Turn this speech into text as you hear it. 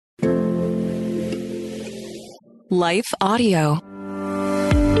Life Audio.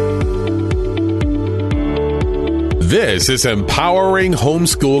 This is Empowering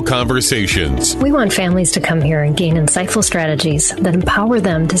Homeschool Conversations. We want families to come here and gain insightful strategies that empower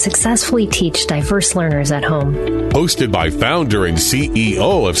them to successfully teach diverse learners at home. Hosted by founder and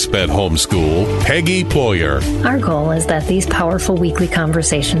CEO of SPED Homeschool, Peggy Ployer. Our goal is that these powerful weekly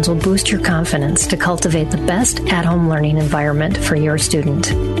conversations will boost your confidence to cultivate the best at-home learning environment for your student.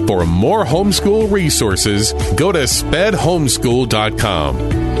 For more homeschool resources, go to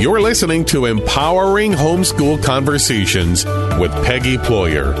spedhomeschool.com. You're listening to Empowering Homeschool Conversations with Peggy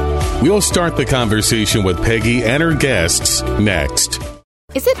Ployer. We'll start the conversation with Peggy and her guests next.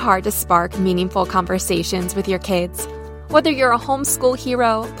 Is it hard to spark meaningful conversations with your kids? Whether you're a homeschool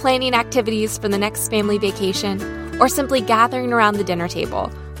hero, planning activities for the next family vacation, or simply gathering around the dinner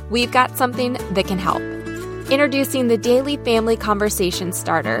table, we've got something that can help. Introducing the Daily Family Conversation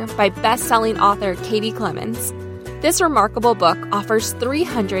Starter by best-selling author Katie Clemens. This remarkable book offers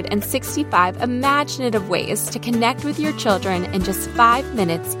 365 imaginative ways to connect with your children in just 5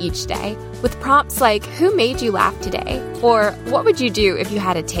 minutes each day, with prompts like, who made you laugh today? Or what would you do if you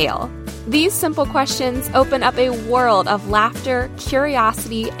had a tail? These simple questions open up a world of laughter,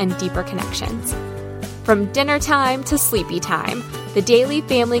 curiosity, and deeper connections. From dinner time to sleepy time, the Daily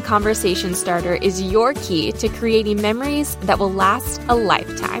Family Conversation Starter is your key to creating memories that will last a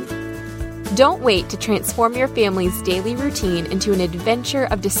lifetime. Don't wait to transform your family's daily routine into an adventure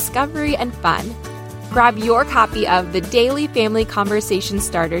of discovery and fun. Grab your copy of the Daily Family Conversation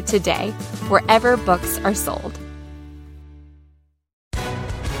Starter today, wherever books are sold.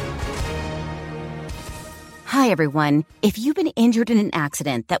 Hi, everyone. If you've been injured in an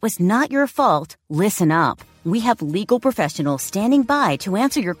accident that was not your fault, listen up. We have legal professionals standing by to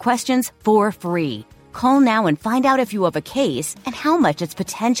answer your questions for free. Call now and find out if you have a case and how much it's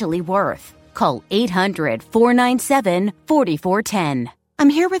potentially worth. Call 800-497-4410. I'm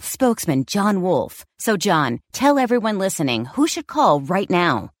here with spokesman John Wolf. So, John, tell everyone listening who should call right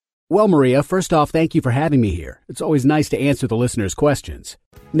now. Well, Maria, first off, thank you for having me here. It's always nice to answer the listeners' questions.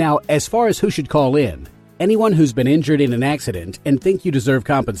 Now, as far as who should call in, anyone who's been injured in an accident and think you deserve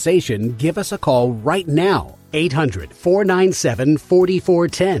compensation, give us a call right now.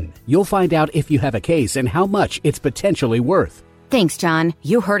 800-497-4410. You'll find out if you have a case and how much it's potentially worth. Thanks, John.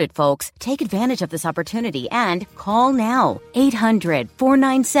 You heard it, folks. Take advantage of this opportunity and call now.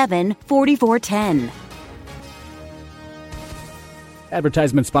 800-497-4410.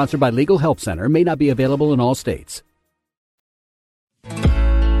 Advertisement sponsored by Legal Help Center. May not be available in all states.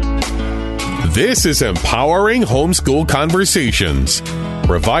 This is Empowering Homeschool Conversations,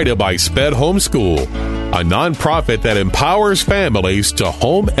 provided by SPED Homeschool, a nonprofit that empowers families to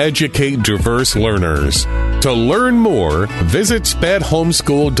home educate diverse learners. To learn more, visit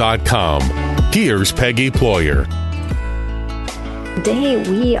spedhomeschool.com. Here's Peggy Ployer. Today,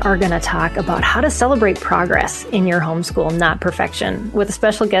 we are going to talk about how to celebrate progress in your homeschool, not perfection, with a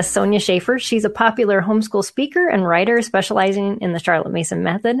special guest, Sonia Schaefer. She's a popular homeschool speaker and writer specializing in the Charlotte Mason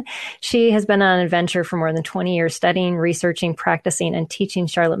method. She has been on an adventure for more than 20 years studying, researching, practicing, and teaching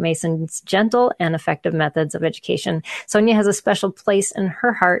Charlotte Mason's gentle and effective methods of education. Sonia has a special place in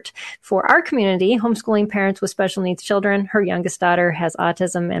her heart for our community, homeschooling parents with special needs children. Her youngest daughter has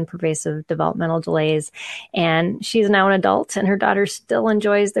autism and pervasive developmental delays, and she's now an adult, and her daughter still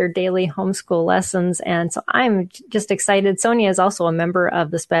enjoys their daily homeschool lessons. And so I'm just excited. Sonia is also a member of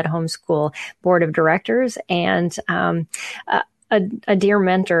the SPED Homeschool Board of Directors and a dear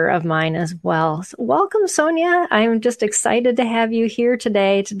mentor of mine as well. So welcome, Sonia. I'm just excited to have you here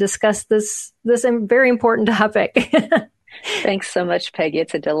today to discuss this very important topic. Thanks so much, Peggy.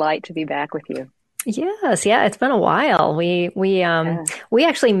 It's a delight to be back with you. Yes. Yeah. It's been a while. We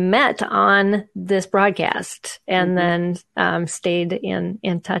actually met on this broadcast and then stayed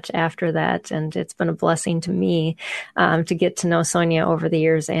in touch after that. And it's been a blessing to me to get to know Sonia over the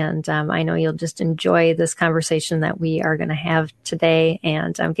years. And I know you'll just enjoy this conversation that we are going to have today,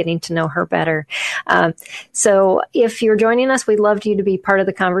 and getting to know her better. So if you're joining us, we'd love you to be part of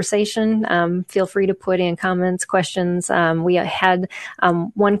the conversation. Feel free to put in comments, questions. We had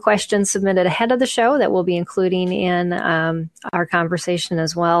one question submitted ahead of the show that we'll be including in our conversation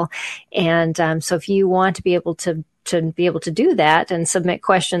as well. And so if you want to be able to to be able to do that and submit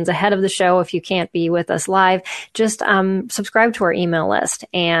questions ahead of the show if you can't be with us live, just subscribe to our email list,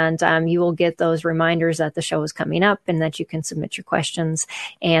 and you will get those reminders that the show is coming up and that you can submit your questions,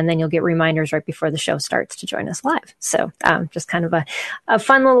 and then you'll get reminders right before the show starts to join us live. So just kind of a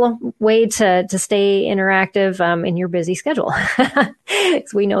fun little way to stay interactive in your busy schedule,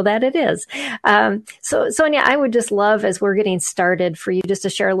 because we know that it is. So Sonia, I would just love, as we're getting started, for you just to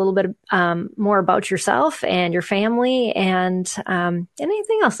share a little bit more about yourself and your family, and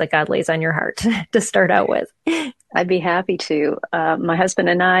anything else that God lays on your heart to start out with. I'd be happy to. My husband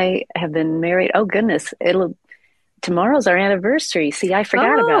and I have been married. Oh goodness, tomorrow's our anniversary. See, I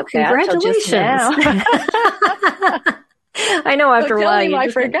forgot about that. Congratulations! Till just now. I know after a while I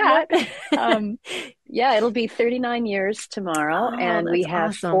forgot. Yeah, it'll be 39 years tomorrow, and we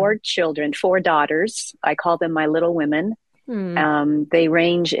have awesome. 4 children, 4 daughters. I call them my little women. They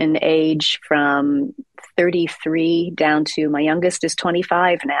range in age from 33 down to, my youngest is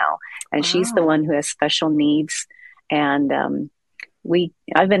 25 now, and she's the one who has special needs. And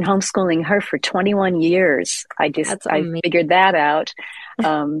I've been homeschooling her for 21 years. I figured that out.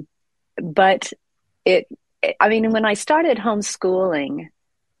 But when I started homeschooling,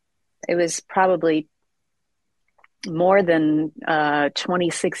 it was probably more than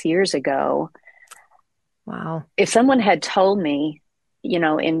 26 years ago. Wow. If someone had told me,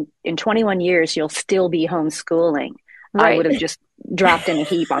 in 21 years, you'll still be homeschooling, right, I would have just dropped in a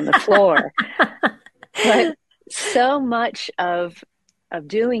heap on the floor. But so much of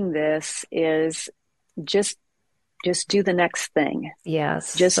doing this is just do the next thing.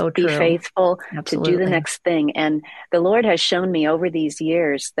 Yes. Just so be true. faithful Absolutely. to do the next thing. And the Lord has shown me over these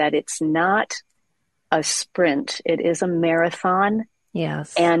years that it's not a sprint. It is a marathon.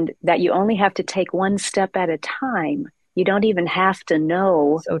 Yes. And that you only have to take one step at a time. You don't even have to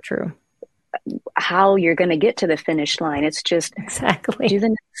know so true how you're going to get to the finish line. It's just exactly do the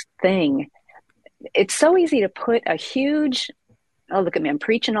next thing. It's so easy to put a huge, oh, look at me, I'm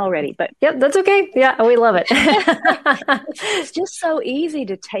preaching already, but yep, that's okay. Yeah, we love it. It's just so easy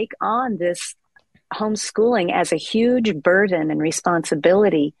to take on this homeschooling as a huge burden and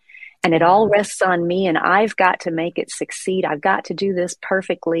responsibility. And it all rests on me, and I've got to make it succeed. I've got to do this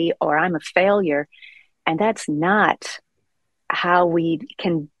perfectly, or I'm a failure. And that's not how we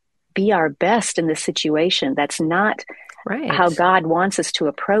can be our best in this situation. That's not right. how God wants us to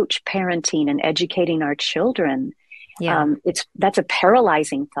approach parenting and educating our children. Yeah. That's a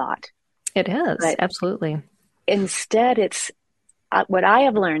paralyzing thought. It is. But absolutely. Instead, it's what I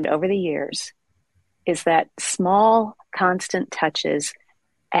have learned over the years is that small, constant touches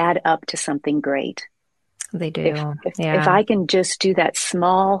add up to something great. They do. If I can just do that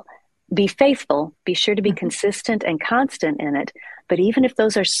small, be faithful, be sure to be consistent and constant in it. But even if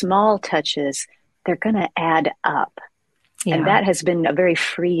those are small touches, they're going to add up. Yeah. And that has been a very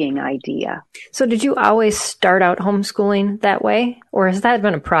freeing idea. So did you always start out homeschooling that way? Or has that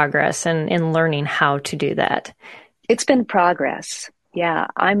been a progress in learning how to do that? It's been progress. Yeah.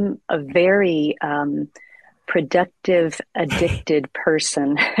 I'm a very productive, addicted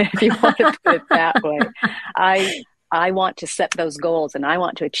person, if you want to put it that way. I want to set those goals, and I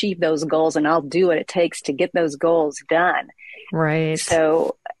want to achieve those goals, and I'll do what it takes to get those goals done. Right.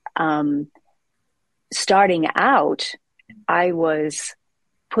 So starting out, I was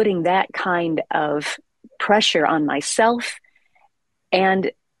putting that kind of pressure on myself,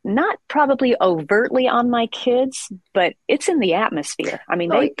 and not probably overtly on my kids, but it's in the atmosphere. I mean,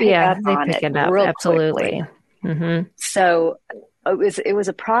 they pick up on it real absolutely. Mm-hmm. So it was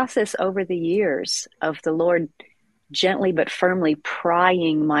a process over the years of the Lord gently but firmly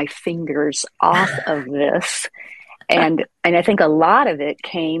prying my fingers off of this. And I think a lot of it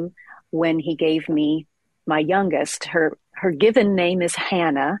came when he gave me my youngest. Her given name is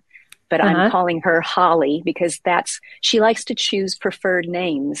Hannah, but I'm calling her Holly because she likes to choose preferred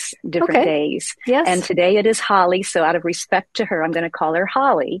names different days. Yes. And today it is Holly. So out of respect to her, I'm going to call her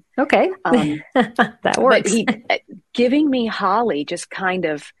Holly. Okay. That works. But giving me Holly just kind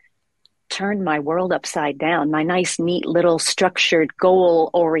of turned my world upside down, my nice, neat, little structured,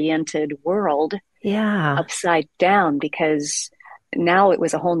 goal-oriented world upside down, because now it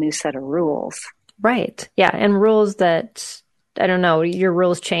was a whole new set of rules. Right. Yeah. And rules that, I don't know, your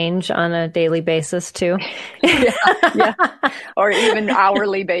rules change on a daily basis too. yeah. Or even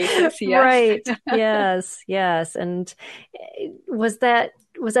hourly basis. Yes. Right. Yes. And was that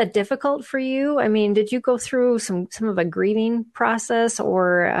difficult for you? I mean, did you go through some of a grieving process,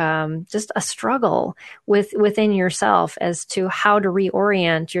 or just a struggle within yourself as to how to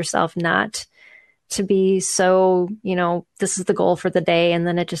reorient yourself not to be so, this is the goal for the day, and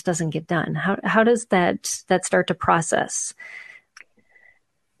then it just doesn't get done? How does that start to process?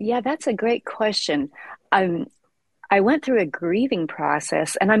 Yeah, that's a great question. I went through a grieving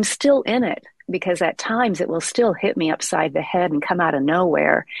process, and I'm still in it, because at times it will still hit me upside the head and come out of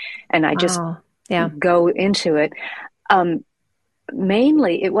nowhere, and I just go into it.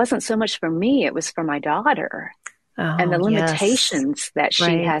 Mainly, it wasn't so much for me, it was for my daughter. And the limitations that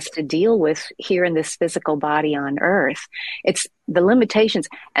she has to deal with here in this physical body on earth. It's the limitations.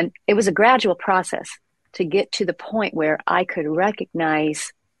 And it was a gradual process to get to the point where I could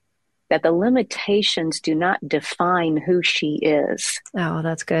recognize that the limitations do not define who she is. Oh,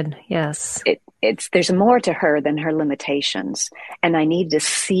 that's good. Yes. There's more to her than her limitations. And I need to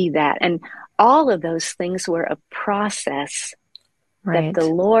see that. And all of those things were a process that the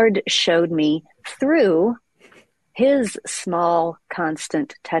Lord showed me through His small,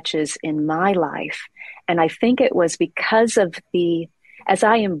 constant touches in my life. And I think it was because of as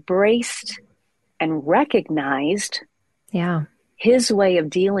I embraced and recognized His way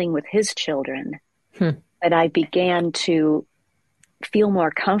of dealing with His children, that I began to feel more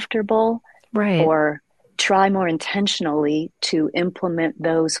comfortable or try more intentionally to implement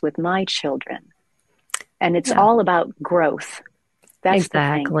those with my children. And it's all about growth. That's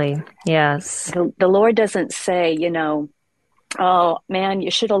exactly. The thing. Yes. The Lord doesn't say, oh man,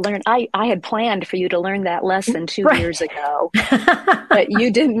 you should have learned. I had planned for you to learn that lesson 2 years ago, but you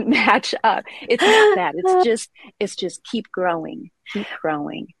didn't match up. It's not that. It's just keep growing.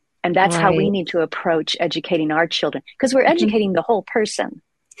 And that's how we need to approach educating our children, because we're educating the whole person.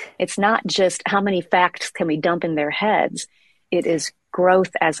 It's not just how many facts can we dump in their heads. It is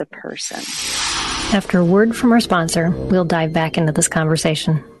growth as a person. After a word from our sponsor, we'll dive back into this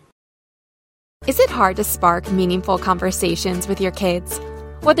conversation. Is it hard to spark meaningful conversations with your kids?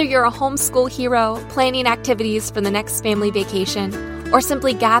 Whether you're a homeschool hero, planning activities for the next family vacation, or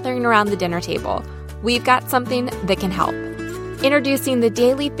simply gathering around the dinner table, we've got something that can help. Introducing the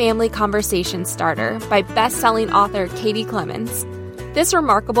Daily Family Conversation Starter by best-selling author Katie Clemens. This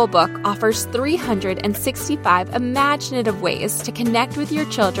remarkable book offers 365 imaginative ways to connect with your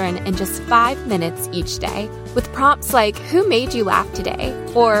children in just 5 minutes each day, with prompts like, who made you laugh today?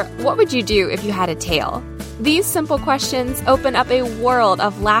 Or what would you do if you had a tail? These simple questions open up a world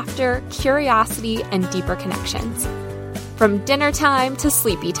of laughter, curiosity, and deeper connections. From dinner time to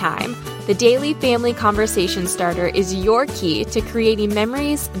sleepy time, the Daily Family Conversation Starter is your key to creating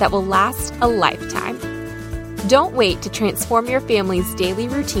memories that will last a lifetime. Don't wait to transform your family's daily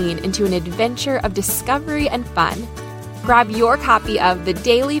routine into an adventure of discovery and fun. Grab your copy of the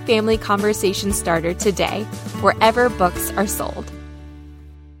Daily Family Conversation Starter today, wherever books are sold.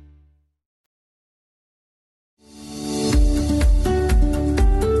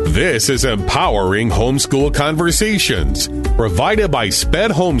 This is Empowering Homeschool Conversations, provided by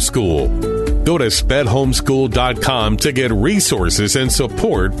SPED Homeschool. Go to spedhomeschool.com to get resources and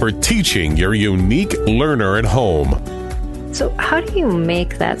support for teaching your unique learner at home. So how do you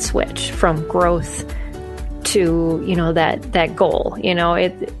make that switch from growth to, that goal?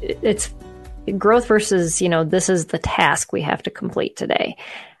 It's growth versus, this is the task we have to complete today.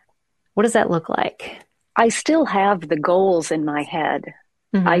 What does that look like? I still have the goals in my head.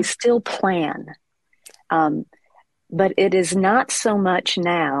 Mm-hmm. I still plan. But it is not so much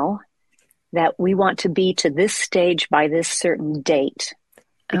now that we want to be to this stage by this certain date.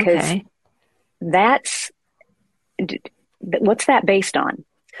 Because what's that based on?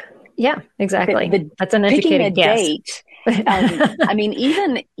 Yeah, exactly. That's an educated guess. Date. I mean,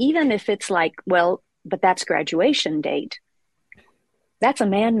 even if it's like, well, but that's graduation date. That's a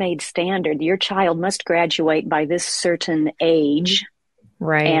man-made standard. Your child must graduate by this certain age.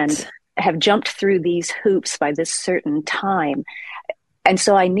 Right. And have jumped through these hoops by this certain time. And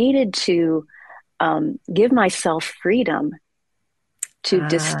so I needed to give myself freedom to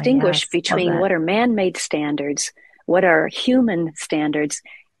distinguish between what are man-made standards, what are human standards,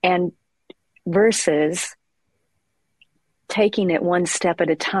 and versus taking it one step at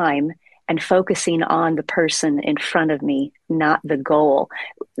a time and focusing on the person in front of me, not the goal.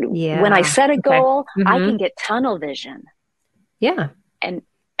 Yeah. When I set a goal, I can get tunnel vision. Yeah. And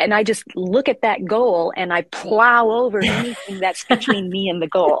I just look at that goal and I plow over anything that's between me and the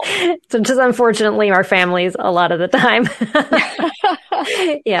goal. So just unfortunately our families a lot of the time.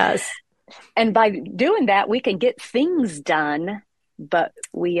 Yes. And by doing that, we can get things done, but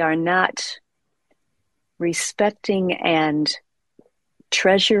we are not respecting and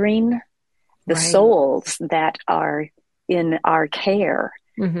treasuring the souls that are in our care.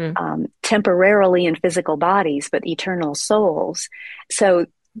 Temporarily in physical bodies, but eternal souls. So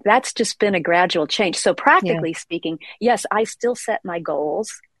that's just been a gradual change. So practically speaking, yes, I still set my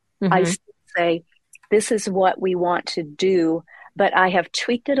goals. Mm-hmm. I still say, this is what we want to do, but I have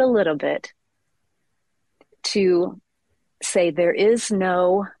tweaked it a little bit to say there is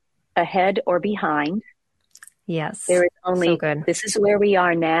no ahead or behind. Yes. There is only, so good. This is where we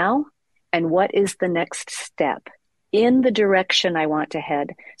are now, and what is the next step in the direction I want to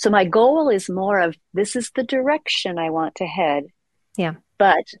head. So my goal is more of, this is the direction I want to head. Yeah.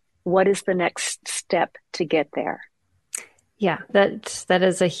 But what is the next step to get there? Yeah, that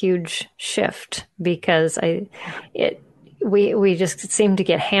is a huge shift, because we just seem to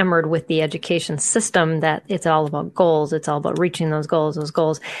get hammered with the education system that it's all about goals. It's all about reaching those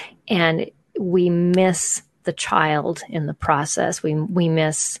goals. And we miss the child in the process. We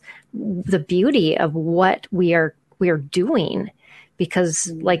miss the beauty of what we are doing,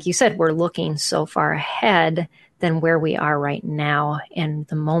 because like you said, we're looking so far ahead than where we are right now and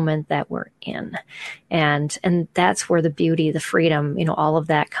the moment that we're in. And that's where the beauty, the freedom, all of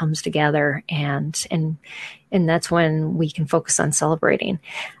that comes together. And that's when we can focus on celebrating.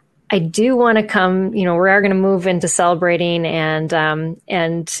 I do want to come, we are going to move into celebrating and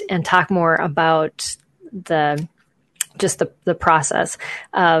talk more about the process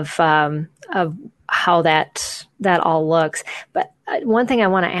of how that all looks. But one thing I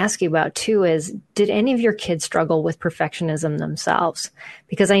want to ask you about too is, did any of your kids struggle with perfectionism themselves?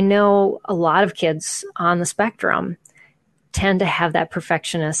 Because I know a lot of kids on the spectrum tend to have that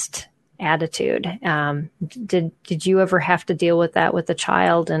perfectionist attitude. Did you ever have to deal with that with a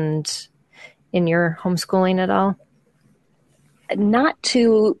child and in your homeschooling at all? Not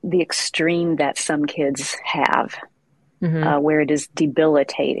to the extreme that some kids have, where it is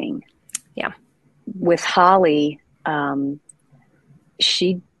debilitating. Yeah. With Holly, the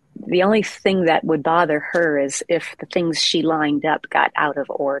only thing that would bother her is if the things she lined up got out of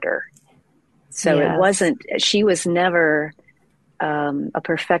order. So she was never a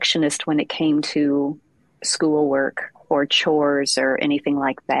perfectionist when it came to schoolwork or chores or anything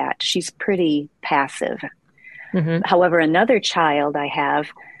like that. She's pretty passive. Mm-hmm. However, another child I have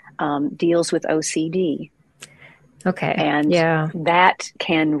deals with OCD. Okay. And that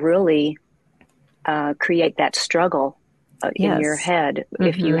can really create that struggle in your head. Mm-hmm.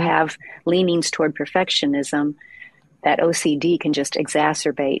 If you have leanings toward perfectionism, that OCD can just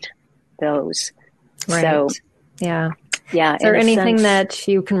exacerbate those. Right. So, yeah. Yeah. Is there anything that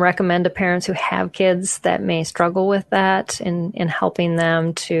you can recommend to parents who have kids that may struggle with that in helping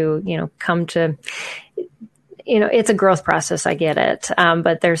them to, come to, it's a growth process. I get it.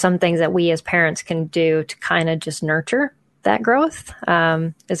 But there's some things that we as parents can do to kind of just nurture that growth.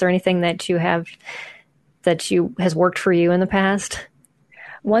 Is there anything that you have has worked for you in the past?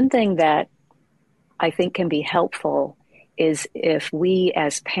 One thing that I think can be helpful is if we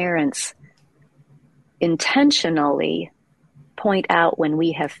as parents intentionally point out when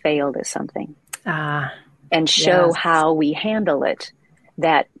we have failed at something and show how we handle it.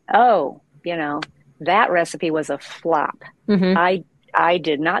 That, that recipe was a flop. Mm-hmm. I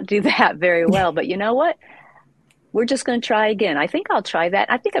did not do that very well, but you know what? We're just going to try again. I think I'll try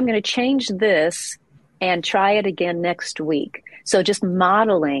that. I think I'm going to change this and try it again next week. So just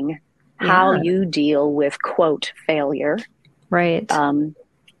modeling how you deal with, quote, failure. Right. And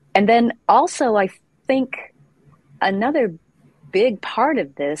then also, I think another big part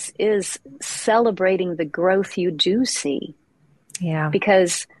of this is celebrating the growth you do see. Yeah.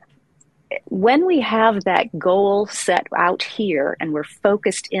 Because when we have that goal set out here and we're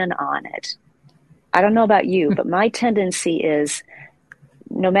focused in on it, I don't know about you, but my tendency is,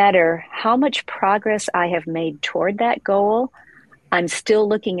 no matter how much progress I have made toward that goal, I'm still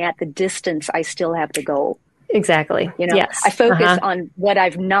looking at the distance I still have to go. Exactly. Yes. I focus on what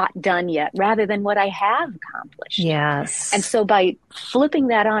I've not done yet rather than what I have accomplished. Yes. And so by flipping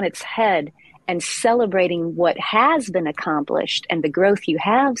that on its head and celebrating what has been accomplished and the growth you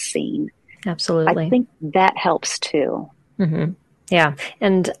have seen, absolutely, I think that helps too. Mm-hmm. Yeah.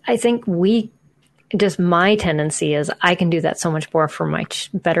 And I think my tendency is I can do that so much more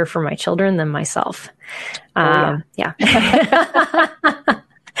better for my children than myself. Yeah.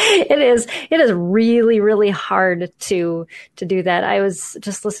 It is really, really hard to do that. I was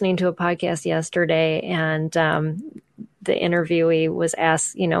just listening to a podcast yesterday, and the interviewee was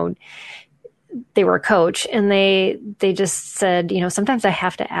asked, they were a coach, and they just said, sometimes I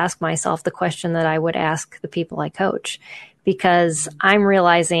have to ask myself the question that I would ask the people I coach, because I'm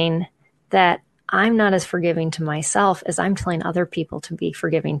realizing that I'm not as forgiving to myself as I'm telling other people to be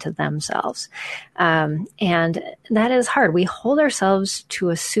forgiving to themselves. And that is hard. We hold ourselves to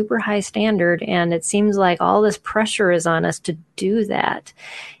a super high standard, and it seems like all this pressure is on us to do that.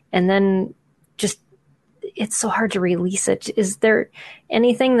 And then just, it's so hard to release it. Is there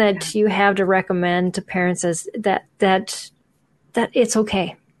anything that you have to recommend to parents as that it's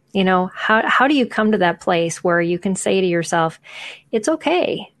okay? You know, how do you come to that place where you can say to yourself, it's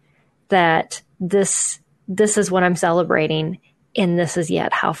okay that this is what I'm celebrating, and this is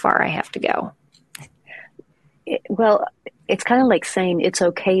yet how far I have to go? Well, it's kind of like saying it's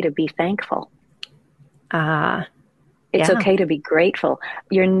okay to be thankful. It's okay to be grateful.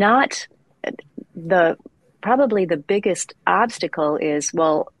 You're not, probably the biggest obstacle is,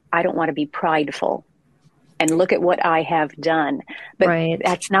 well, I don't want to be prideful and look at what I have done. But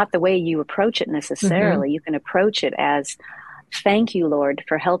that's not the way you approach it necessarily. You can approach it as, thank you, Lord,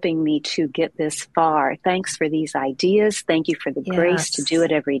 for helping me to get this far. Thanks for these ideas. Thank you for the grace to do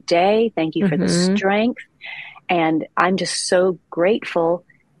it every day. Thank you for the strength. And I'm just so grateful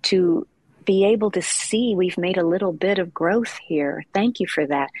to be able to see we've made a little bit of growth here. Thank you for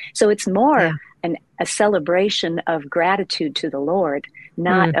that. So it's more a celebration of gratitude to the Lord,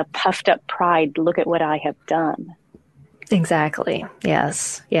 not a puffed up pride. Look at what I have done. Exactly.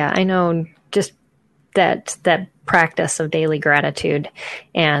 Yes. Yeah. I know just that practice of daily gratitude.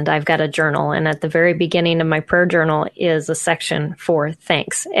 And I've got a journal, and at the very beginning of my prayer journal is a section for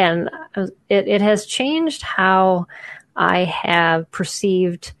thanks. And it has changed how I have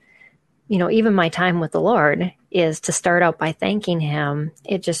perceived, you know, even my time with the Lord is to start out by thanking him.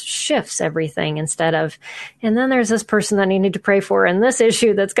 It just shifts everything instead of, and then there's this person that I need to pray for and this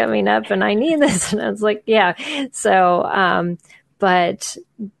issue that's coming up and I need this. And it's like, yeah. So, but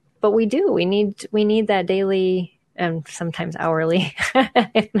we need that daily and sometimes hourly,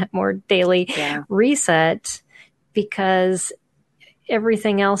 if not more daily reset, because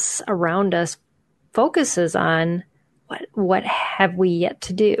everything else around us focuses on what have we yet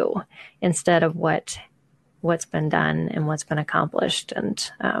to do instead of what's been done and what's been accomplished. And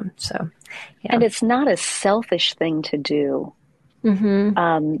so, yeah. And it's not a selfish thing to do,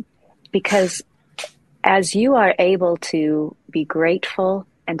 because as you are able to be grateful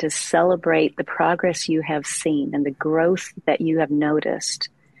and to celebrate the progress you have seen and the growth that you have noticed,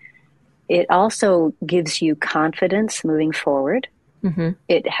 it also gives you confidence moving forward.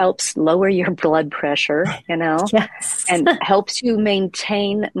 It helps lower your blood pressure, you know, and helps you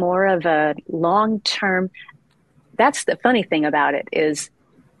maintain more of a long-term. That's the funny thing about it is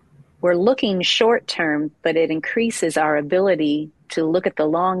we're looking short-term, but it increases our ability to look at the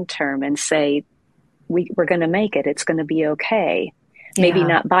long-term and say, we're going to make it. It's going to be okay. Maybe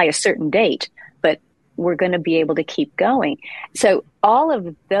not by a certain date, but we're going to be able to keep going. So all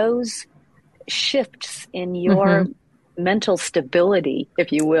of those shifts in your mental stability,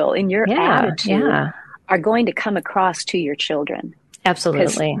 if you will, in your attitude are going to come across to your children.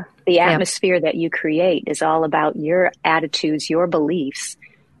 Absolutely. The atmosphere that you create is all about your attitudes, your beliefs.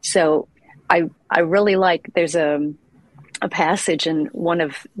 So I really like, there's a passage in one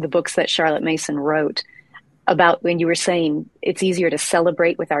of the books that Charlotte Mason wrote about when you were saying it's easier to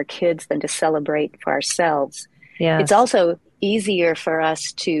celebrate with our kids than to celebrate for ourselves. It's also easier for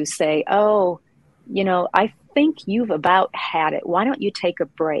us to say, oh, you know, I think you've about had it. Why don't you take a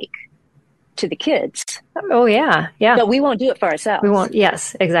break to the kids? Oh, yeah. Yeah. But we won't do it for ourselves. We won't.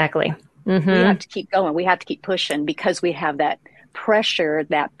 Yes, exactly. We have to keep going. We have to keep pushing because we have that pressure,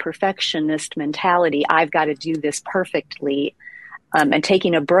 that perfectionist mentality. I've got to do this perfectly. And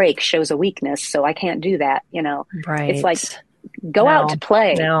taking a break shows a weakness. So I can't do that. You know, it's like, go out to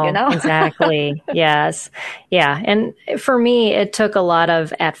play, you know? Exactly. Yes. Yeah. And for me, it took a lot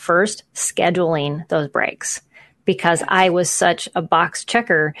of, at first, scheduling those breaks because I was such a box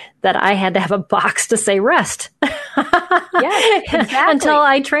checker that I had to have a box to say rest. Until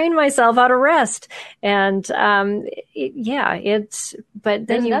I trained myself how to rest. And, but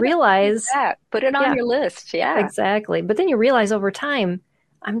then you realize. Put it on your list. Yeah. Exactly. But then you realize over time,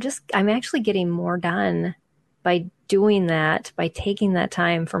 I'm actually getting more done by doing that, by taking that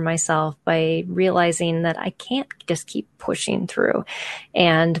time for myself, by realizing that I can't just keep pushing through.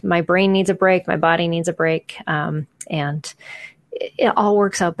 And my brain needs a break, my body needs a break, and it all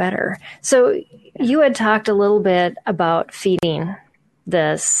works out better. So you had talked a little bit about feeding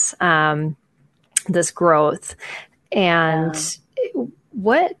this this growth, and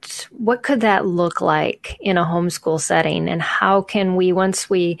what could that look like in a homeschool setting, and how can we, once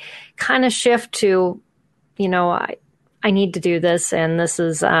we kind of shift to, you know, I need to do this, and this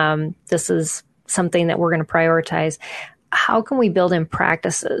is something that we're going to prioritize. How can we build in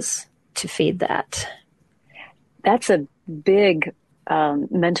practices to feed that? That's a big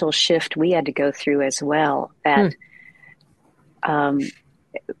mental shift we had to go through as well. That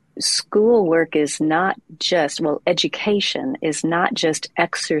schoolwork is not just, education is not just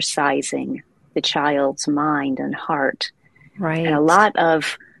exercising the child's mind and heart. Right. And a lot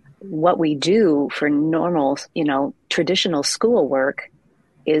of what we do for normal, traditional schoolwork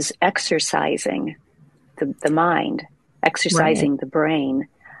is exercising the mind, exercising the brain.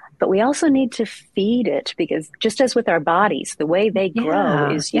 But we also need to feed it, because just as with our bodies, the way they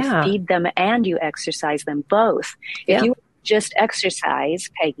grow is you feed them and you exercise them both. If you just exercise,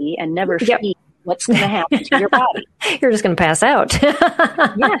 Peggy, and never feed, what's going to happen to your body? You're just going to pass out.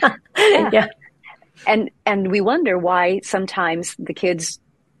 Yeah. And we wonder why sometimes the kids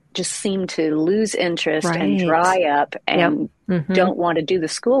just seem to lose interest and dry up and don't want to do the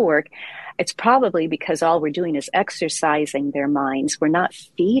schoolwork. It's probably because all we're doing is exercising their minds. We're not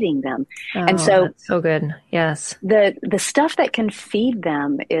feeding them. Oh, and so that's so good. Yes. The stuff that can feed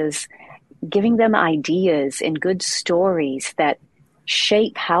them is giving them ideas and good stories that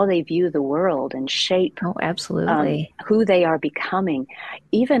shape how they view the world and shape absolutely who they are becoming.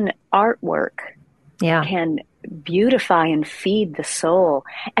 Even artwork can beautify and feed the soul.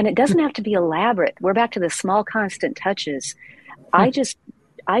 And it doesn't have to be elaborate. We're back to the small constant touches. I just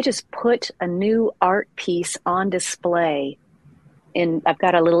put a new art piece on display I've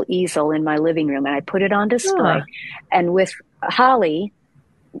got a little easel in my living room, and I put it on display. And with Holly,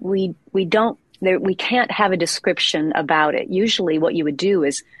 we can't have a description about it. Usually what you would do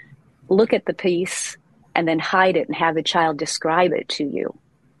is look at the piece and then hide it and have the child describe it to you.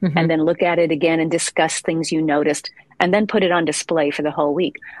 And then look at it again and discuss things you noticed, and then put it on display for the whole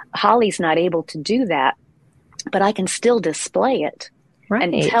week. Holly's not able to do that, but I can still display it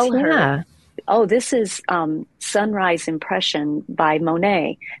and tell her, oh, this is Sunrise Impression by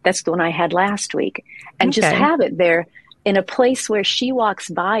Monet. That's the one I had last week. And just have it there in a place where she walks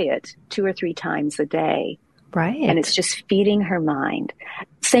by it 2 or 3 times a day. Right. And it's just feeding her mind.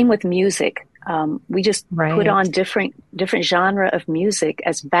 Same with music. We just put on different genre of music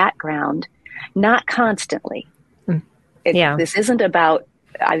as background, not constantly. This isn't about,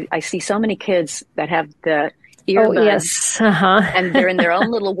 I see so many kids that have the earbuds and they're in their own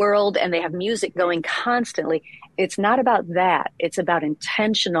little world and they have music going constantly. It's not about that. It's about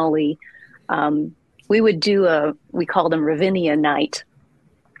intentionally, we would do we call them Ravinia night,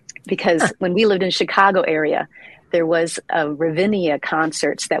 because when we lived in Chicago area, there was Ravinia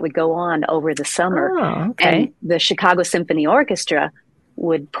concerts that would go on over the summer. And the Chicago Symphony Orchestra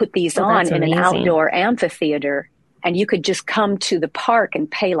would put these on in an outdoor amphitheater. And you could just come to the park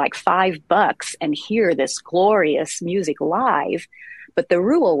and pay like $5 and hear this glorious music live. But the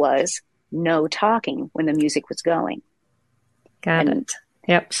rule was no talking when the music was going. Got it.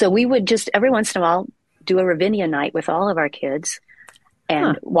 Yep. So we would just every once in a while do a Ravinia night with all of our kids.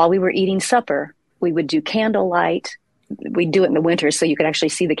 And while we were eating supper, we would do candlelight. We'd do it in the winter so you could actually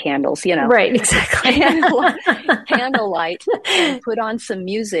see the candles, Right, exactly. Candlelight, and put on some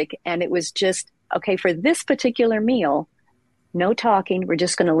music. And it was just, okay, for this particular meal, no talking. We're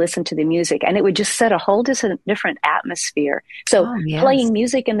just going to listen to the music. And it would just set a whole different atmosphere. So playing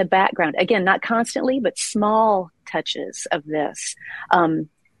music in the background, again, not constantly, but small touches of this.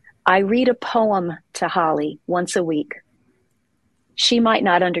 I read a poem to Holly once a week. She might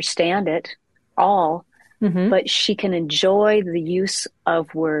not understand it all, but she can enjoy the use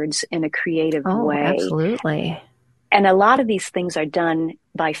of words in a creative way. Absolutely. And a lot of these things are done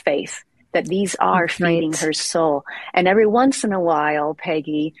by faith, that these are feeding her soul. And every once in a while,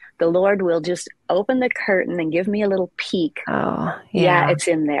 Peggy, the Lord will just open the curtain and give me a little peek. Oh, yeah. It's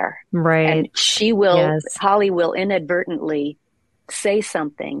in there. Right. And she will, Holly will inadvertently say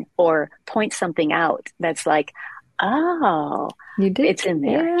something or point something out that's like, oh, you did. It's in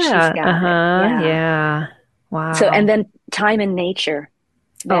there. Yeah. She's got it. Yeah. Wow. So, and then time in nature.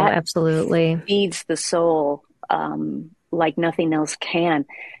 That absolutely. feeds the soul like nothing else can.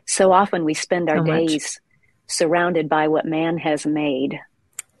 So often we spend our days surrounded by what man has made.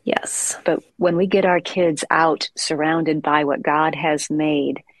 Yes. But when we get our kids out surrounded by what God has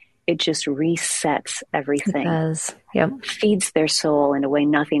made, it just resets everything. It does. Yep. Feeds their soul in a way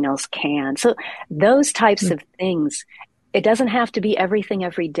nothing else can. So those types of things, it doesn't have to be everything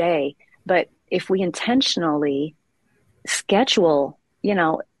every day, but if we intentionally schedule,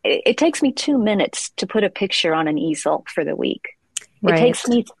 it takes me 2 minutes to put a picture on an easel for the week. It takes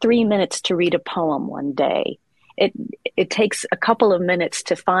me 3 minutes to read a poem one day. It takes a couple of minutes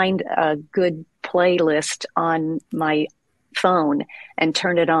to find a good playlist on my phone and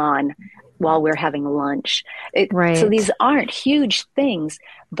turn it on while we're having lunch. Right. So these aren't huge things,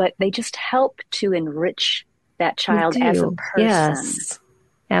 but they just help to enrich that child as a person. Yes,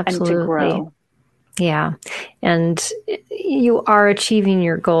 absolutely. And to grow. Yeah. And you are achieving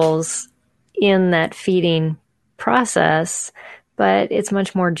your goals in that feeding process, but it's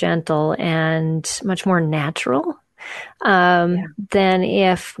much more gentle and much more natural than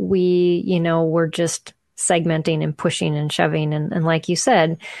if we're just segmenting and pushing and shoving. And like you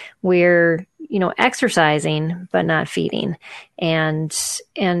said, we're, exercising, but not feeding. And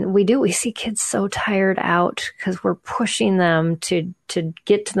we see kids so tired out because we're pushing them to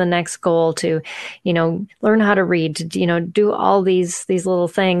get to the next goal, to, learn how to read, to, do all these little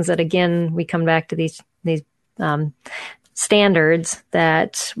things that, again, we come back to these standards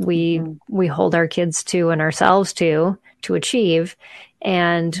that we hold our kids to and ourselves to achieve.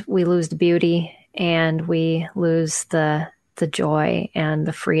 And we lose the beauty and we lose the joy and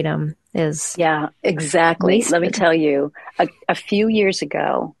the freedom is. Yeah, exactly. wasted. Let me tell you, a few years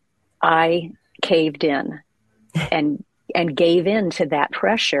ago, I caved in and gave in to that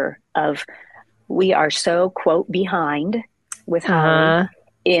pressure of, we are so, quote, behind with Holly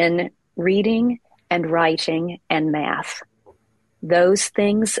in reading and writing and math. Those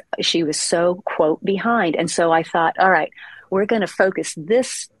things, she was so, quote, behind. And so I thought, all right, we're going to focus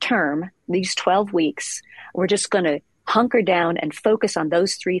this term, these 12 weeks, we're just going to hunker down and focus on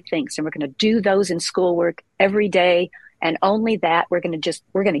those 3 things. And we're going to do those in schoolwork every day. And only that, we're going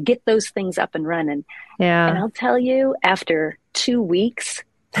to get those things up and running. Yeah. And I'll tell you, after 2 weeks,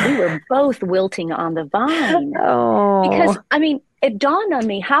 we were both wilting on the vine. Oh. Because, it dawned on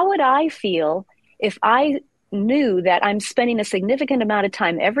me, how would I feel if I knew that I'm spending a significant amount of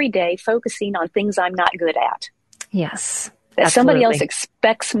time every day focusing on things I'm not good at? Yes. That Absolutely. somebody else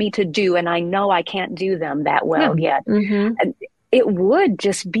expects me to do, and I know I can't do them that well yet. Mm-hmm. And it would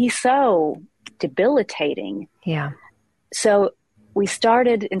just be so debilitating. Yeah. So we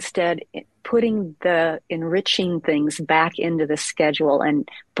started instead putting the enriching things back into the schedule and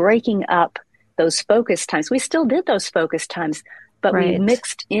breaking up those focus times. We still did those focus times, but we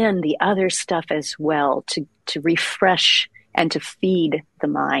mixed in the other stuff as well to refresh and to feed the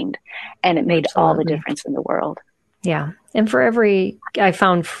mind. And it made all the difference in the world. Yeah. And I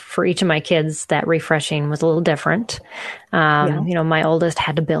found for each of my kids that refreshing was a little different. My oldest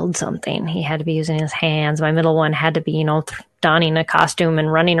had to build something. He had to be using his hands. My middle one had to be, donning a costume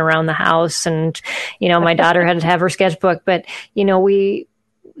and running around the house. And, my daughter had to have her sketchbook. But,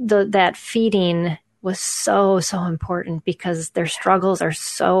 that feeding was so, so important because their struggles are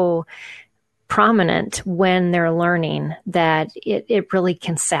so prominent when they're learning that it really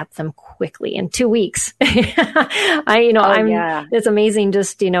can sap them quickly in 2 weeks. It's amazing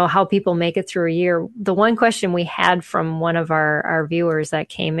just, how people make it through a year. The one question we had from one of our viewers that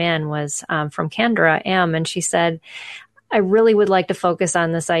came in was from Kendra M. And she said, I really would like to focus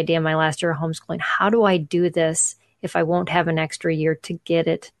on this idea my last year of homeschooling. How do I do this if I won't have an extra year to get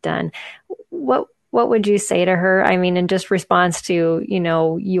it done? What would you say to her? In just response to,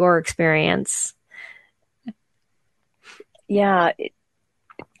 your experience. Yeah,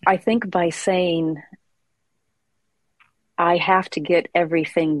 I think by saying, I have to get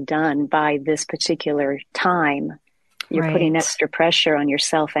everything done by this particular time, you're putting extra pressure on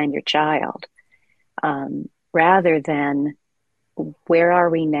yourself and your child, rather than where are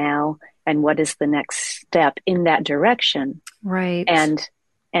we now and what is the next step in that direction. Right.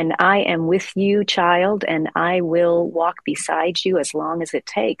 And I am with you, child, and I will walk beside you as long as it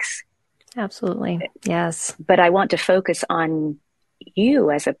takes. Absolutely. Yes. But I want to focus on you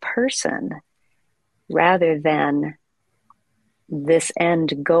as a person rather than this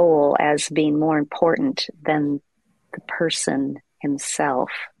end goal as being more important than the person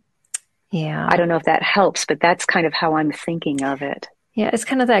himself. Yeah. I don't know if that helps, but that's kind of how I'm thinking of it. Yeah, it's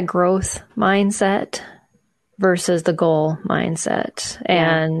kind of that growth mindset versus the goal mindset.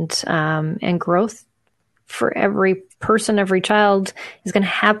 And growth for every person, every child is going to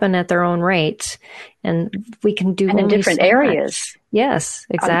happen at their own rate. And we can do in different areas. Yes,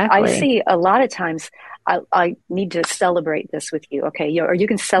 exactly. I see a lot of times I need to celebrate this with you. Okay. Or you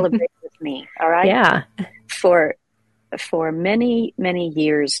can celebrate with me. All right. Yeah. For many, many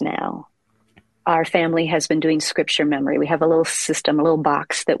years now, our family has been doing scripture memory. We have a little system, a little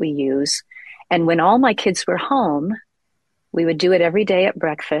box that we use. And when all my kids were home, we would do it every day at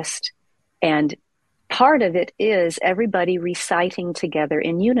breakfast. And part of it is everybody reciting together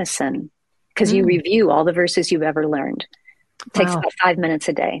in unison because you review all the verses you've ever learned. It takes about 5 minutes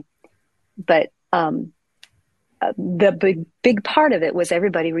a day. But the big part of it was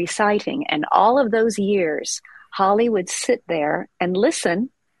everybody reciting. And all of those years, Holly would sit there and listen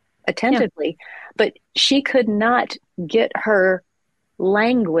attentively, but she could not get her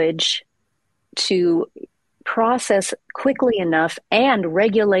language to process quickly enough and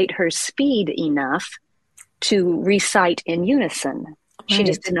regulate her speed enough to recite in unison. Right. She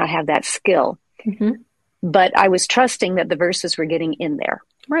just did not have that skill. Mm-hmm. But I was trusting that the verses were getting in there.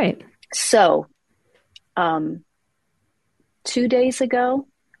 Right. So, 2 days ago,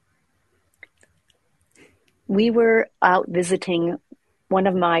 we were out visiting one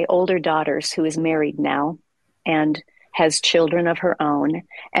of my older daughters who is married now and has children of her own.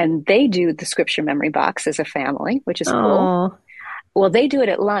 And they do the scripture memory box as a family, which is cool. Well, they do it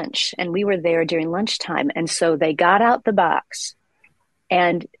at lunch, and we were there during lunchtime. And so they got out the box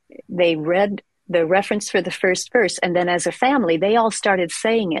and they read the reference for the first verse. And then as a family, they all started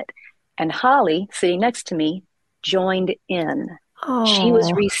saying it. And Holly, sitting next to me, joined in. She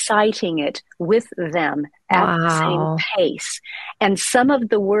was reciting it with them at the same pace. And some of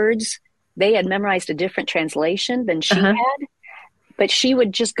the words, they had memorized a different translation than she had, but she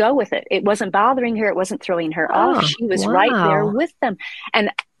would just go with it. It wasn't bothering her. It wasn't throwing her off. She was right there with them. And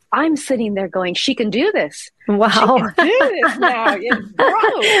I'm sitting there going, she can do this. Wow. She can do this now.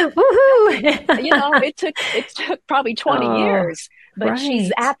 Woohoo. You know, it took probably 20 years, but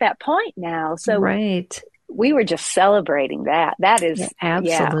she's at that point now. So we were just celebrating that. That is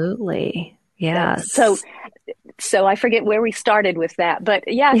absolutely. Yes. So I forget where we started with that, but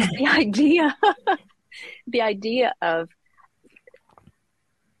yes, the idea of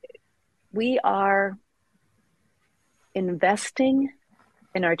we are investing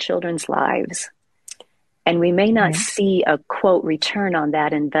in our children's lives, and we may not see a quote return on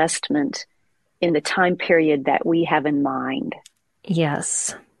that investment in the time period that we have in mind.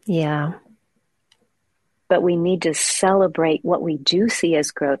 Yes. Yeah. But we need to celebrate what we do see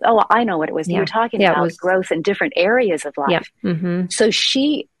as growth. Oh, I know what it was. You were talking about growth in different areas of life. Yeah. Mm-hmm. So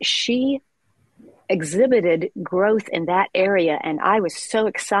she exhibited growth in that area, and I was so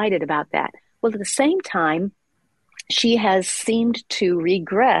excited about that. Well, at the same time, she has seemed to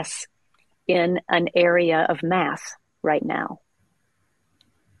regress in an area of math right now.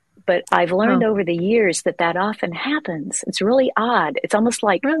 But I've learned over the years that often happens. It's really odd. It's almost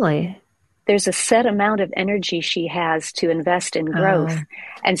like there's a set amount of energy she has to invest in growth.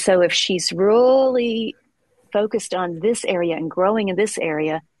 And so if she's really focused on this area and growing in this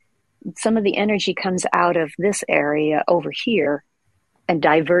area, some of the energy comes out of this area over here and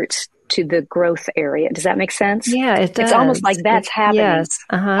diverts to the growth area. Does that make sense? Yeah, it does. It's almost like that's happening. Yes.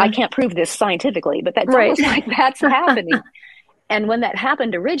 I can't prove this scientifically, but that's almost like that's happening. And when that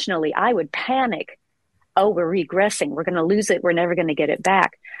happened originally, I would panic. Oh, we're regressing. We're going to lose it. We're never going to get it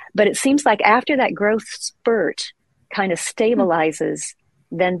back. But it seems like after that growth spurt kind of stabilizes,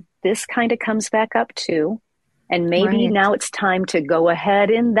 then this kind of comes back up too. And maybe now it's time to go ahead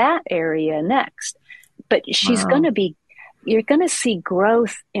in that area next. But she's going to be, you're going to see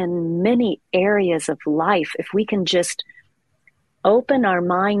growth in many areas of life if we can just open our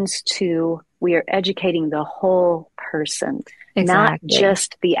minds to, we are educating the whole person. Not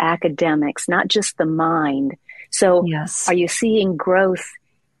just the academics, not just the mind. So are you seeing growth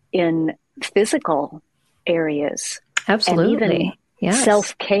in physical areas? Absolutely. And even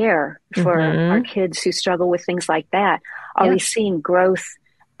self-care for our kids who struggle with things like that. Are we seeing growth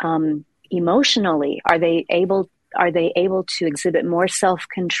emotionally? Are they able to exhibit more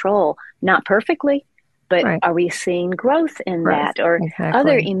self-control? Not perfectly, but are we seeing growth in that? Or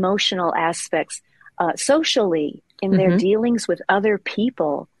other emotional aspects, socially, in their dealings with other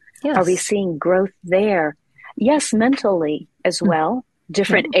people? Are we seeing growth there? Yes, mentally as well.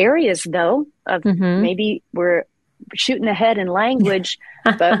 Different areas, though, of maybe we're shooting ahead in language,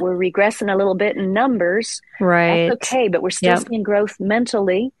 but we're regressing a little bit in numbers. Right. That's okay, but we're still seeing growth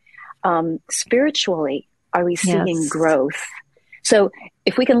mentally. Spiritually, are we seeing growth? So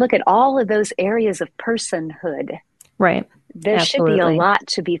if we can look at all of those areas of personhood, there should be a lot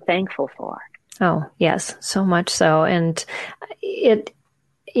to be thankful for. Oh, yes, so much so. And it,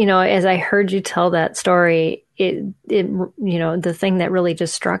 as I heard you tell that story, the thing that really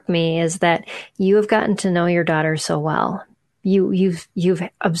just struck me is that you have gotten to know your daughter so well. You've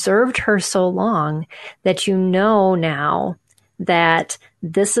observed her so long that you know now that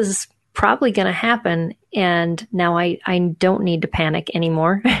this is probably going to happen. And now I don't need to panic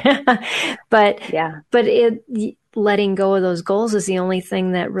anymore. But letting go of those goals is the only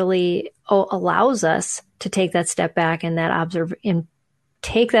thing that really allows us to take that step back and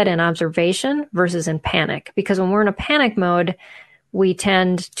take that in observation versus in panic. Because when we're in a panic mode, we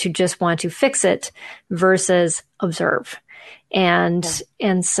tend to just want to fix it versus observe. And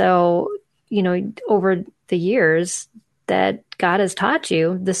so, over the years, that God has taught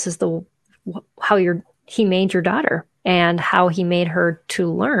you. This is how he made your daughter and how he made her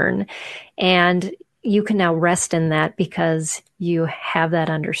to learn. And you can now rest in that because you have that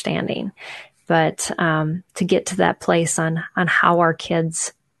understanding. But to get to that place on how our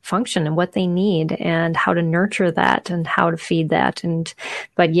kids function and what they need and how to nurture that and how to feed that,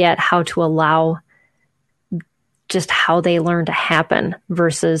 but yet how to allow just how they learn to happen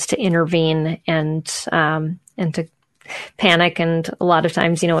versus to intervene and to panic. And a lot of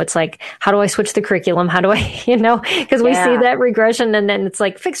times, it's like, how do I switch the curriculum? How do I, because we see that regression and then it's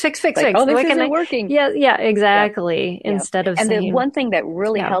like, fix. Oh, this isn't working. Yeah, exactly. Yeah. Instead of saying. And the one thing that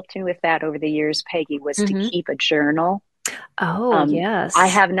really helped me with that over the years, Peggy, was to keep a journal. Oh, yes. I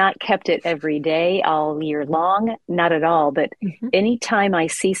have not kept it every day all year long, not at all. But anytime I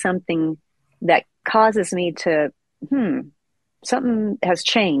see something that causes me to, something has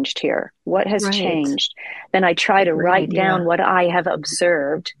changed here. What has changed? Then I try to write down what I have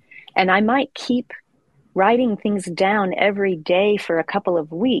observed. And I might keep writing things down every day for a couple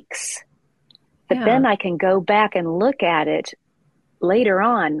of weeks. But then I can go back and look at it later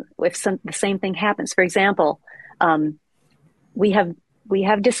on if the same thing happens. For example, we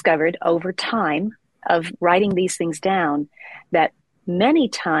have discovered over time of writing these things down that many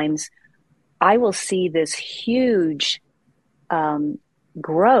times I will see this huge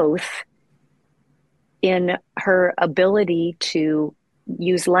growth in her ability to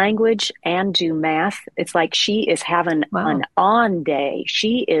use language and do math. It's like she is having an on day.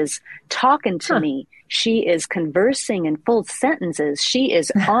 She is talking to me. She is conversing in full sentences. She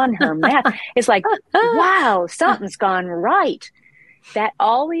is on her math. It's like, wow, something's gone right. That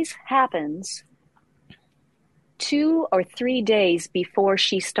always happens 2 or 3 days before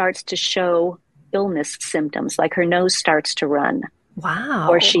she starts to show illness symptoms, like her nose starts to run. Wow.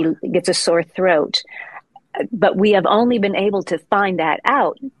 Or she gets a sore throat. But we have only been able to find that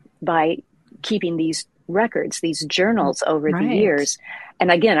out by keeping these records, these journals over the years.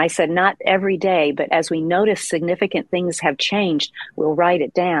 And again, I said not every day, but as we notice significant things have changed, we'll write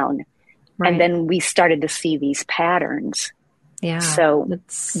it down. And then we started to see these patterns. Yeah. So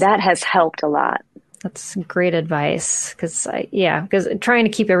that has helped a lot. That's great advice because trying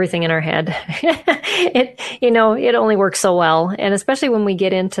to keep everything in our head, it only works so well. And especially when we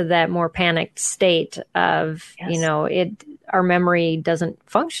get into that more panicked state of, our memory doesn't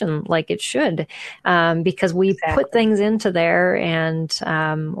function like it should, because we put things into there and,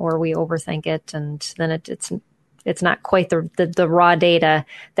 or we overthink it and then it's not quite the raw data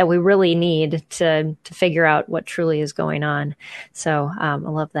that we really need to figure out what truly is going on. So I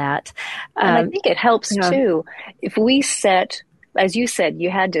love that. And I think it helps too. If we set, as you said, you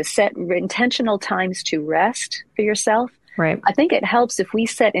had to set intentional times to rest for yourself. Right. I think it helps if we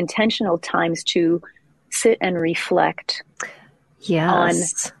set intentional times to sit and reflect on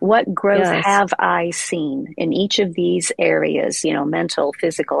what growth have I seen in each of these areas, mental,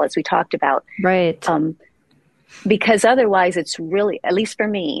 physical, as we talked about. Right. Because otherwise it's really, at least for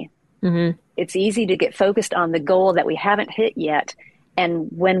me, it's easy to get focused on the goal that we haven't hit yet. And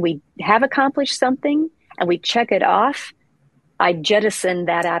when we have accomplished something and we check it off, I jettison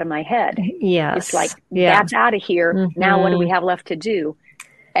that out of my head. Yes. It's like, that's out of here. Now what do we have left to do?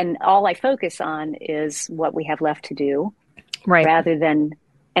 And all I focus on is what we have left to do. Right. Rather than,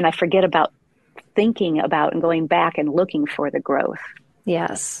 and I forget about thinking about and going back and looking for the growth.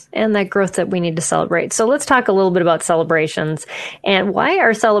 Yes. And that growth that we need to celebrate. So let's talk a little bit about celebrations and why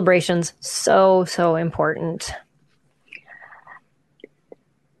are celebrations so, so important?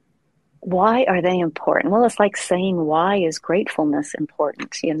 Why are they important? Well, it's like saying, why is gratefulness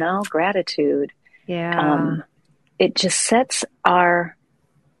important? Gratitude. Yeah. It just sets our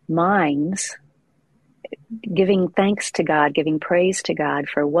minds giving thanks to God, giving praise to God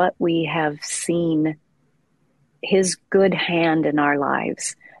for what we have seen, His good hand in our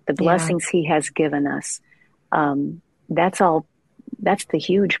lives, the blessings He has given us. That's the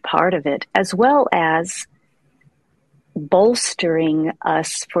huge part of it, as well as bolstering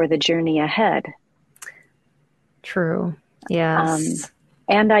us for the journey ahead. True. Yes.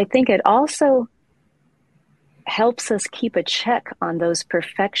 And I think it also helps us keep a check on those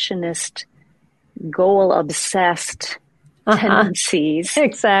perfectionist, goal-obsessed tendencies.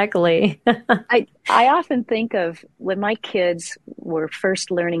 Exactly. I often think of when my kids were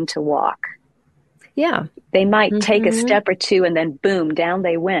first learning to walk. Yeah. They might take a step or two and then boom, down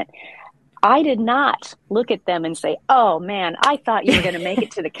they went. I did not look at them and say, "Oh man, I thought you were going to make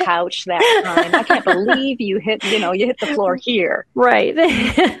it to the couch that time. I can't believe you hit the floor here." Right.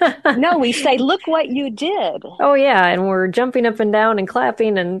 No, we say, "Look what you did." Oh yeah, and we're jumping up and down and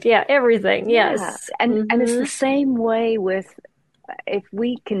clapping and everything. Yes. Yeah. And it's the same way with, if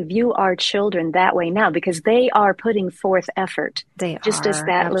we can view our children that way now, because they are putting forth effort. They just are, as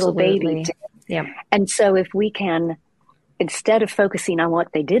that little baby did. Yeah. And so if we can, instead of focusing on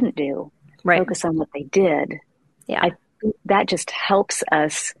what they didn't do, focus on what they did. Yeah. I think that just helps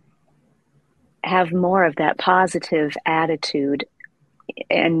us have more of that positive attitude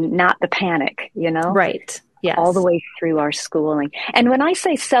and not the panic, Right. Yes. All the way through our schooling. And when I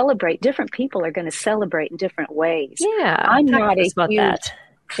say celebrate, different people are going to celebrate in different ways. Yeah. I'm not a about huge that.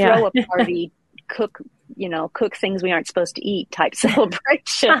 throw a party, cook things we aren't supposed to eat type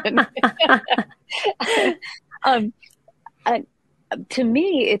celebration. To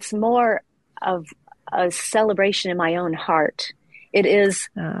me, it's more of a celebration in my own heart. It is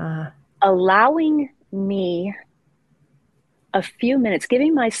allowing me a few minutes,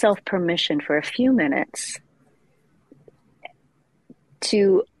 giving myself permission for a few minutes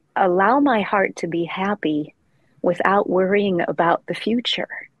to allow my heart to be happy without worrying about the future.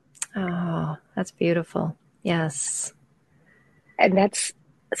 Oh, that's beautiful. Yes. And that's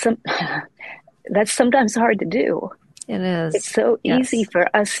sometimes hard to do. It is. It's so easy for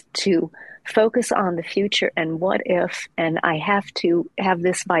us to focus on the future and what if, and I have to have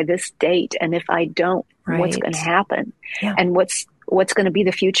this by this date, and if I don't, what's going to happen? Yeah. And what's going to be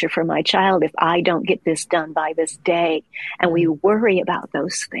the future for my child if I don't get this done by this day? And we worry about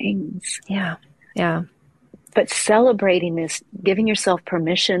those things. Yeah. Yeah. But celebrating this, giving yourself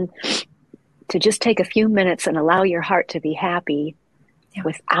permission to just take a few minutes and allow your heart to be happy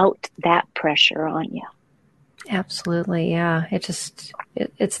without that pressure on you. Absolutely. Yeah.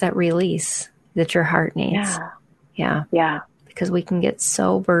 It's that release that your heart needs. Yeah. Because we can get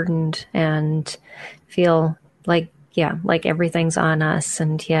so burdened and feel like everything's on us.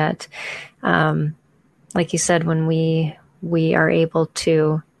 And yet, like you said, when we are able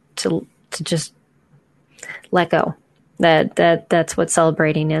to just let go, that's what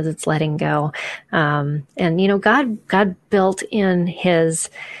celebrating is. It's letting go. And God built in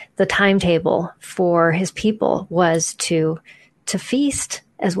the timetable for his people was to feast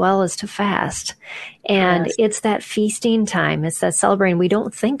as well as to fast. And it's that feasting time. It's that celebrating. We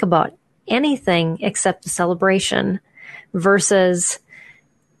don't think about anything except the celebration versus,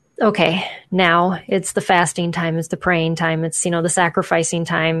 okay, now it's the fasting time, it's the praying time, it's, the sacrificing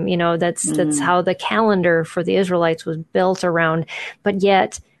time, that's how the calendar for the Israelites was built around. But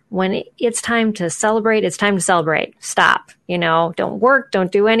yet when it's time to celebrate, it's time to celebrate. Stop, don't work,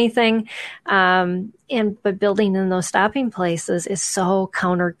 don't do anything. But building in those stopping places is so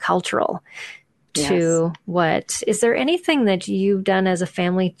countercultural to what, is there anything that you've done as a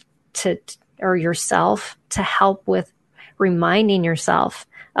family or yourself to help with reminding yourself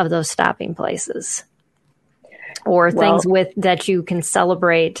of those stopping places or things that you can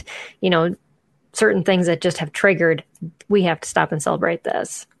celebrate, certain things that just have triggered, we have to stop and celebrate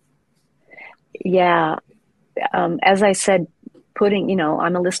this. Yeah. As I said,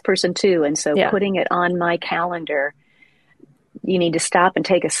 I'm a list person too. And so putting it on my calendar, you need to stop and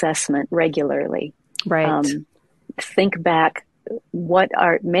take assessment regularly. Right. Think back, what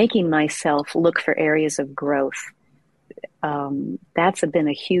are making myself look for areas of growth. That's been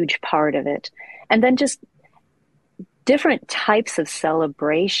a huge part of it. And then just different types of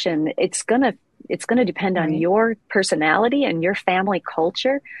celebration. It's going to depend on your personality and your family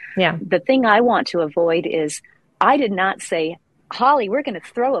culture. Yeah. The thing I want to avoid is, I did not say, Holly, we're going to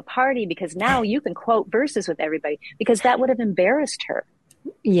throw a party because now you can quote verses with everybody, because that would have embarrassed her.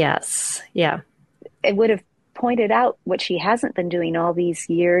 Yes. Yeah. It would have pointed out what she hasn't been doing all these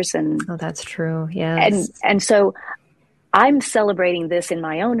years. And oh, that's true. Yes. And so I'm celebrating this in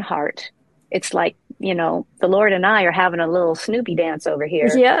my own heart. It's like, the Lord and I are having a little Snoopy dance over here.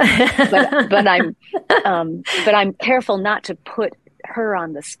 Yeah. but I'm careful not to put her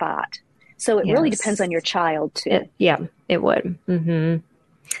on the spot. So it really depends on your child too. It would. Mm-hmm.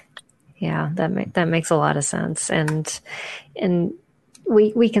 Yeah, that makes a lot of sense. And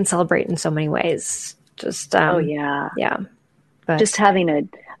we can celebrate in so many ways. Just but just having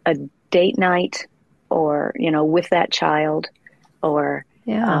a date night, or with that child, or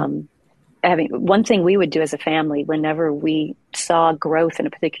having one thing we would do as a family whenever we saw growth in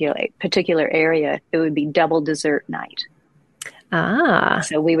a particular area, it would be double dessert night.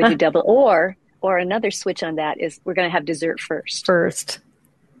 So we would do double, or another switch on that is we're going to have dessert first.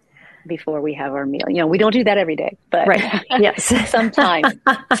 before we have our meal. We don't do that every day, but right. Yes. sometimes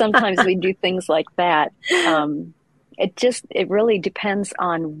we do things like that. It really depends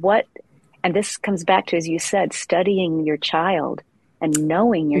on what, and this comes back to, as you said, studying your child and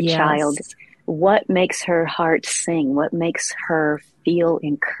knowing your child, what makes her heart sing, what makes her feel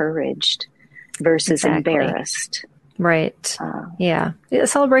encouraged versus embarrassed. Right. Yeah. A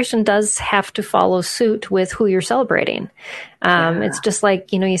celebration does have to follow suit with who you're celebrating. It's just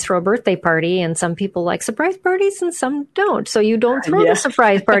like, you throw a birthday party and some people like surprise parties and some don't. So you don't throw the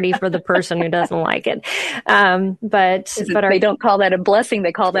surprise party for the person who doesn't like it. But they don't call that a blessing.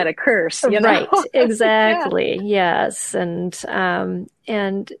 They call that a curse. Right. Exactly. Yes. And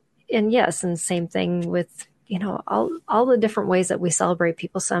yes. And same thing with, all the different ways that we celebrate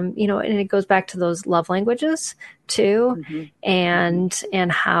people. Some, and it goes back to those love languages too, and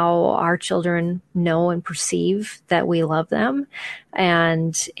how our children know and perceive that we love them,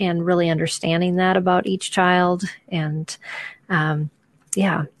 and really understanding that about each child. And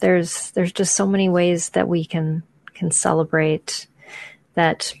there's just so many ways that we can celebrate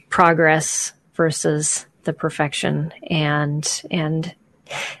that progress versus the perfection. And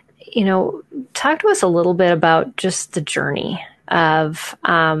talk to us a little bit about just the journey of,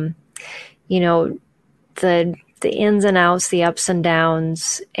 the ins and outs, the ups and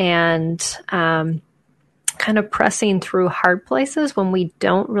downs, and kind of pressing through hard places when we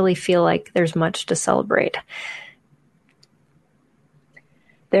don't really feel like there's much to celebrate.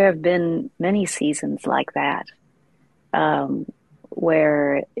 There have been many seasons like that,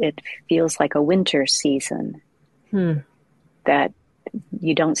 where it feels like a winter season, that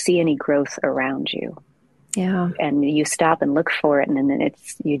you don't see any growth around you. Yeah. And you stop and look for it, and then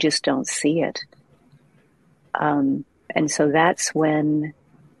you just don't see it. And so that's when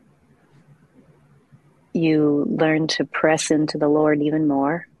you learn to press into the Lord even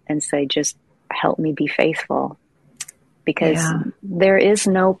more and say, just help me be faithful. Because there is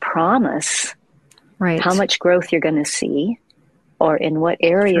no promise how much growth you're going to see or in what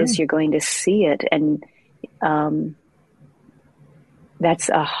areas you're going to see it. And that's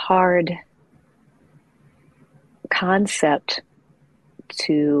a hard concept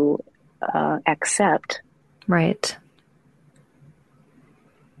to accept. Right.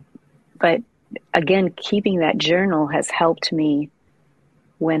 But again, keeping that journal has helped me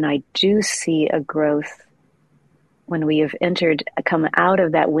when I do see a growth, when we have come out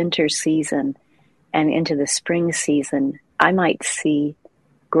of that winter season and into the spring season. I might see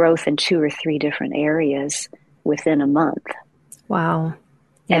growth in 2 or 3 different areas within a month. Wow.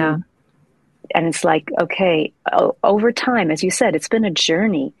 Yeah. And it's like, okay, over time, as you said, it's been a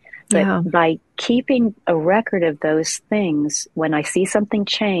journey. But by keeping a record of those things, when I see something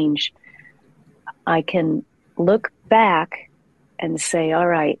change, I can look back and say, all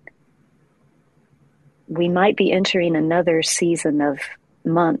right, we might be entering another season of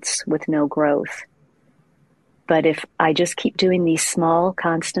months with no growth. But if I just keep doing these small,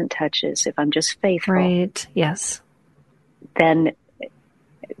 constant touches, if I'm just faithful, then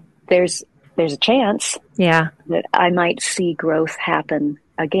there's a chance that I might see growth happen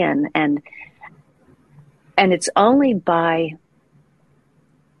again. And it's only by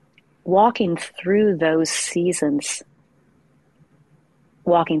walking through those seasons,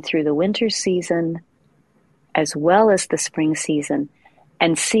 walking through the winter season as well as the spring season,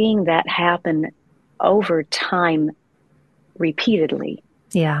 and seeing that happen over time repeatedly.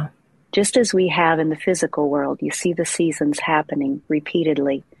 Yeah. Just as we have in the physical world, you see the seasons happening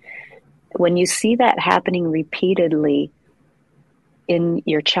repeatedly. When you see that happening repeatedly in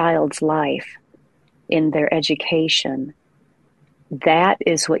your child's life, in their education, that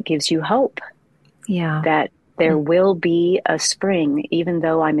is what gives you hope. Yeah. That there will be a spring, even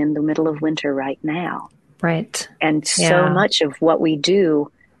though I'm in the middle of winter right now. Right. And so much of what we do,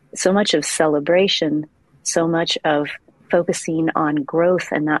 so much of celebration, so much of focusing on growth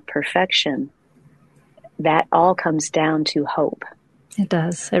and not perfection, that all comes down to hope. It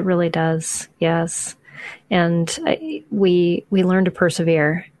does. It really does. Yes. And we learn to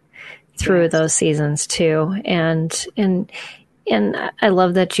persevere through those seasons too. And I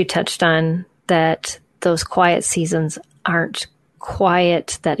love that you touched on that those quiet seasons aren't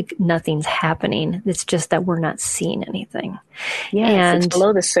quiet, that nothing's happening. It's just that we're not seeing anything. Yes, it's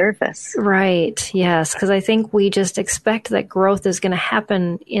below the surface. Right. Yes. Because I think we just expect that growth is going to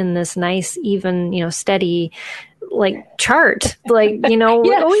happen in this nice, even, steady like chart, like, Yeah.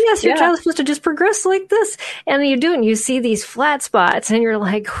 oh yes, your Yeah. child's supposed to just progress like this. And you do, and you see these flat spots and you're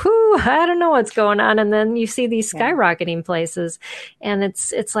like, whoo, I don't know what's going on. And then you see these skyrocketing places. And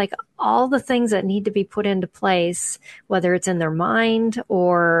it's like all the things that need to be put into place, whether it's in their mind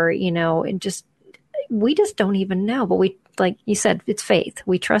or, and we just don't even know. But we, like you said, it's faith.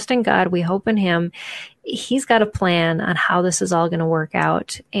 We trust in God. We hope in Him. He's got a plan on how this is all going to work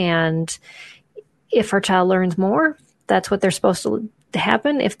out. And if our child learns more, that's what they're supposed to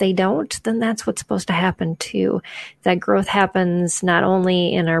happen. If they don't, then that's what's supposed to happen too. That growth happens not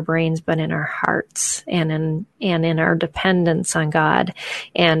only in our brains, but in our hearts and in our dependence on God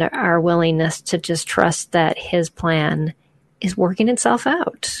and our willingness to just trust that His plan is working itself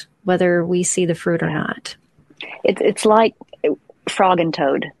out, whether we see the fruit or not. It's like Frog and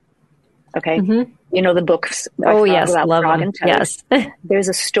Toad. Okay. Mm-hmm. The books about love Frog them. and Toad. Yes. There's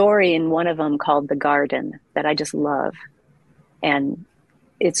a story in one of them called The Garden that I just love. And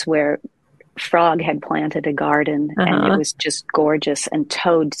it's where Frog had planted a garden and it was just gorgeous. And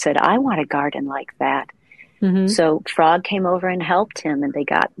Toad said, I want a garden like that. Mm-hmm. So Frog came over and helped him, and they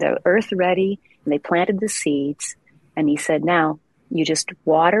got the earth ready and they planted the seeds. And he said, now you just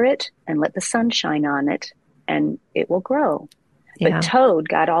water it and let the sun shine on it and it will grow. Yeah. But Toad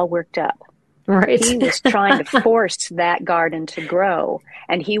got all worked up. Right. He was trying to force that garden to grow,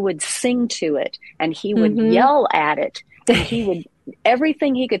 and he would sing to it, and he would yell at it, and he would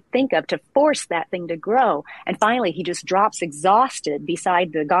everything he could think of to force that thing to grow. And finally, he just drops exhausted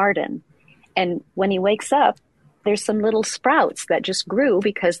beside the garden. And when he wakes up, there's some little sprouts that just grew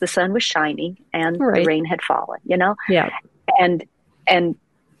because the sun was shining and the rain had fallen, Yeah. And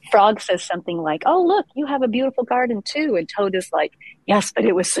Frog says something like, oh, look, you have a beautiful garden too. And Toad is like, yes, but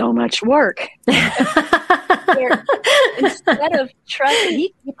it was so much work. Instead of trusting,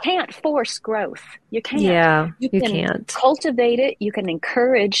 you can't force growth. You can't. Yeah, you can't. Cultivate it. You can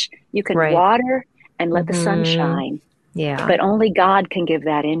encourage. You can water and let the sun shine. Yeah. But only God can give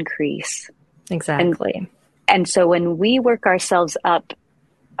that increase. Exactly. And so when we work ourselves up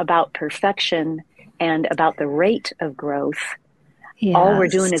about perfection and about the rate of growth, all we're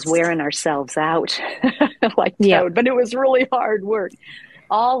doing is wearing ourselves out like Toad. But it was really hard work.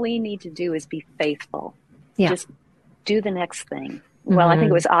 All we need to do is be faithful. Yeah. Just do the next thing. Well, I think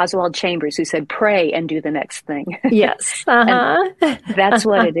it was Oswald Chambers who said, pray and do the next thing. Yes. And that's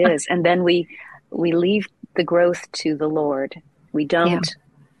what it is. And then we leave the growth to the Lord. We don't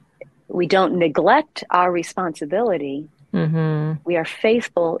neglect our responsibility. Mm-hmm. We are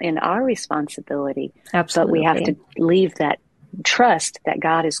faithful in our responsibility. Absolutely. But we have to leave that trust that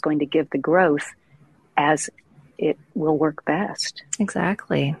God is going to give the growth as it will work best.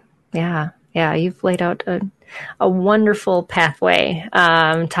 Exactly. Yeah. Yeah. You've laid out a wonderful pathway,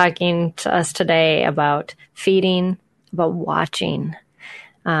 talking to us today about feeding, about watching,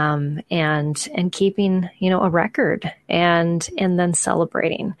 and keeping, a record and then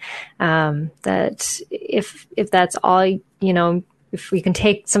celebrating, that if that's all, if we can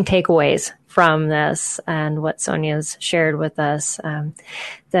take some takeaways from this and what Sonia's shared with us,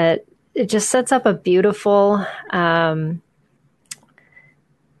 that it just sets up a beautiful,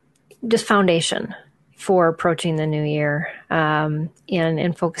 just foundation for approaching the new year,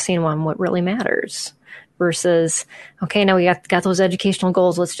 and focusing on what really matters versus, okay, now we got those educational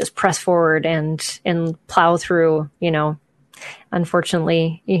goals. Let's just press forward and plow through,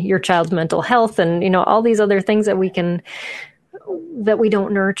 unfortunately, your child's mental health and, all these other things that we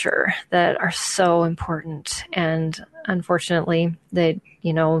don't nurture that are so important. And unfortunately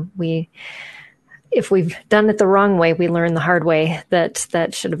if we've done it the wrong way, we learn the hard way that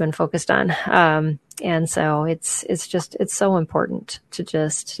should have been focused on. And so it's so important to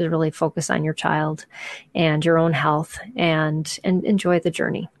really focus on your child and your own health and enjoy the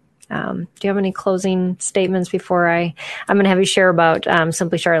journey. Do you have any closing statements before I'm going to have you share about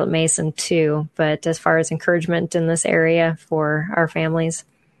Simply Charlotte Mason too, but as far as encouragement in this area for our families?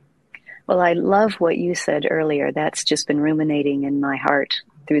 Well, I love what you said earlier. That's just been ruminating in my heart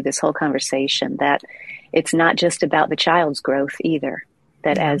through this whole conversation, that it's not just about the child's growth either,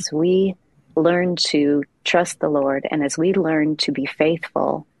 that as we learn to trust the Lord and as we learn to be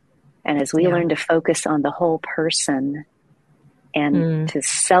faithful and as we learn to focus on the whole person and to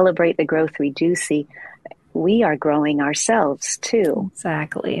celebrate the growth we do see, we are growing ourselves too.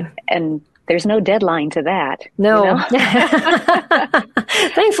 Exactly. And there's no deadline to that. No.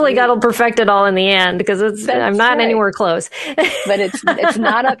 Thankfully, God will perfect it all in the end because I'm not anywhere close. But it's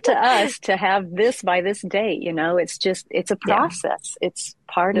not up to us to have this by this date. It's a process. It's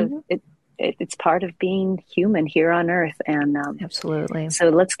part of it. It's part of being human here on earth. And absolutely. So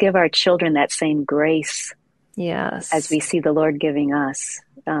let's give our children that same grace Yes. as we see the Lord giving us.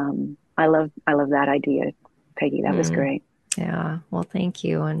 I love that idea, Peggy. That was great. Yeah. Well, thank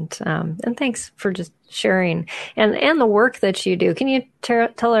you. And thanks for just sharing and the work that you do. Can you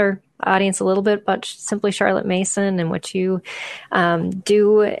tell our audience a little bit about Simply Charlotte Mason and what you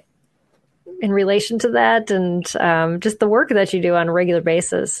do in relation to that, and just the work that you do on a regular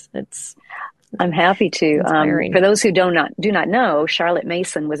basis? I'm happy to. Inspiring. For those who do not know, Charlotte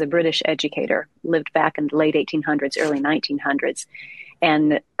Mason was a British educator, lived back in the late 1800s, early 1900s.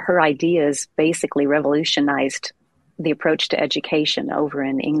 And her ideas basically revolutionized the approach to education over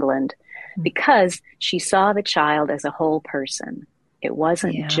in England because she saw the child as a whole person. It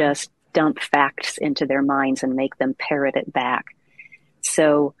wasn't just dump facts into their minds and make them parrot it back.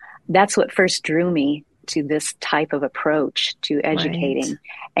 So that's what first drew me to this type of approach to educating. Right.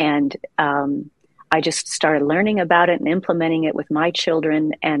 And I just started learning about it and implementing it with my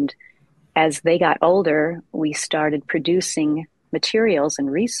children. And as they got older, we started producing materials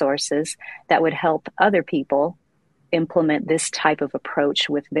and resources that would help other people implement this type of approach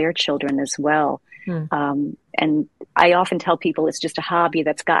with their children as well. And I often tell people it's just a hobby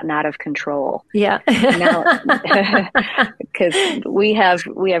that's gotten out of control. Yeah. Because we have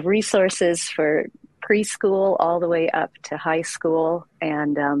resources for preschool all the way up to high school,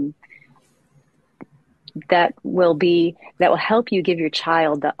 and that will help you give your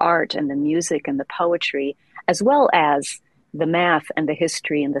child the art and the music and the poetry, as well as the math and the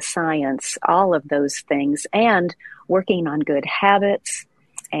history and the science, all of those things, and working on good habits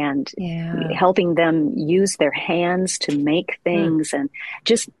and helping them use their hands to make things, and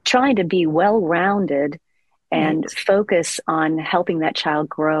just trying to be well-rounded and focus on helping that child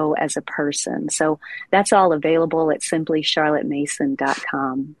grow as a person. So that's all available at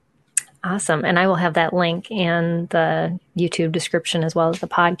simplycharlottemason.com. Awesome. And I will have that link in the YouTube description as well as the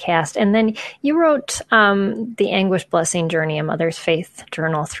podcast. And then you wrote The Anguish Blessing Journey, a Mother's Faith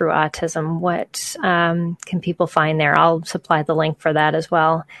Journal Through Autism. What can people find there? I'll supply the link for that as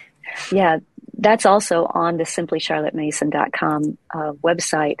well. Yeah, that's also on the simplycharlottemason.com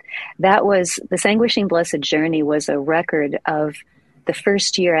website. That was, This Anguishing Blessed Journey was a record of the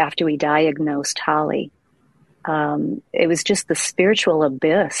first year after we diagnosed Holly. It was just the spiritual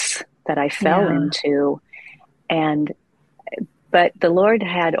abyss that I fell into. But the Lord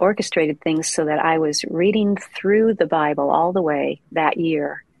had orchestrated things so that I was reading through the Bible all the way that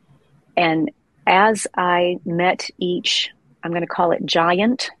year. And as I met each, I'm going to call it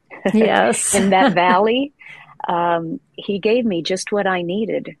giant, in that valley, he gave me just what I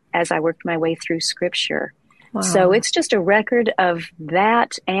needed as I worked my way through Scripture. Wow. So it's just a record of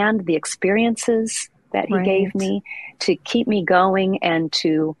that and the experiences that he gave me to keep me going and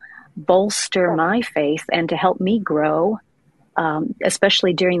to bolster my faith and to help me grow,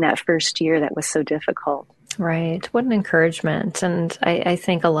 especially during that first year that was so difficult. Right. What an encouragement. And I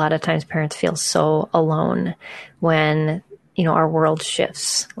think a lot of times parents feel so alone when, our world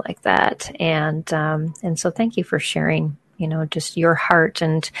shifts like that. And so thank you for sharing, just your heart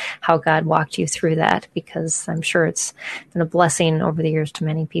and how God walked you through that, because I'm sure it's been a blessing over the years to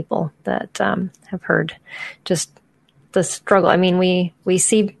many people that have heard just the struggle. I mean, we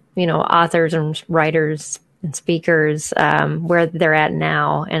see authors and writers and speakers where they're at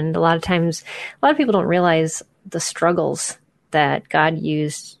now. And a lot of times, a lot of people don't realize the struggles that God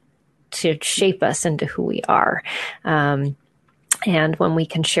used to shape us into who we are. And when we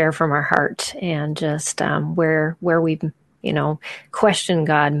can share from our heart and just where we've, questioned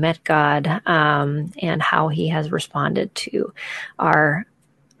God, met God, and how he has responded to our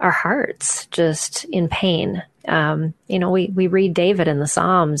hearts just in pain. We read David in the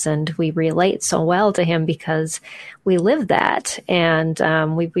Psalms and we relate so well to him because we live that. And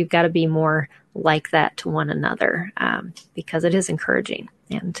we've got to be more like that to one another because it is encouraging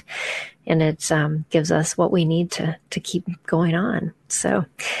and it gives us what we need to keep going on. So,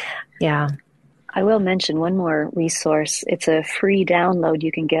 yeah. I will mention one more resource. It's a free download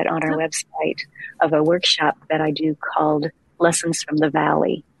you can get on our website of a workshop that I do called Lessons from the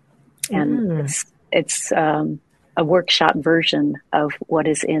Valley. And it's a workshop version of what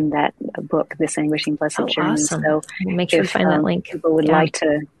is in that book, This Anguishing Blessed Journey. Awesome. So make sure to find that link. People would like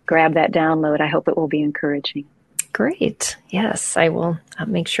to grab that download. I hope it will be encouraging. Great. Yes, I will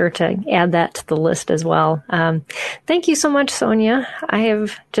make sure to add that to the list as well. Thank you so much, Sonia. I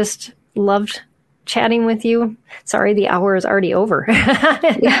have just loved chatting with you. Sorry, the hour is already over.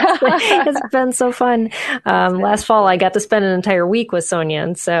 It's been so fun. Last fall, I got to spend an entire week with Sonia,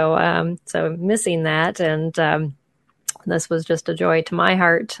 and so missing that. And This was just a joy to my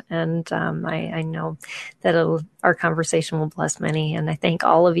heart, and I know that our conversation will bless many. And I thank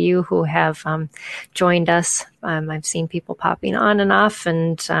all of you who have joined us. I've seen people popping on and off,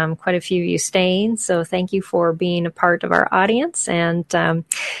 and quite a few of you staying. So thank you for being a part of our audience, and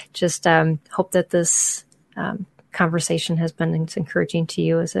just hope that this conversation has been as encouraging to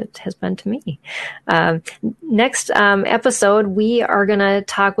you as it has been to me. Next episode, we are going to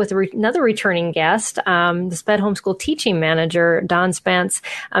talk with another returning guest, the SPED Homeschool Teaching Manager, Dawn Spence.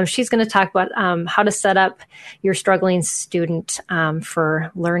 She's going to talk about how to set up your struggling student for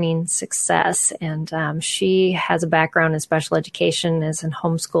learning success. And she has a background in special education, has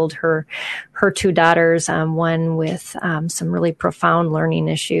homeschooled her two daughters, one with some really profound learning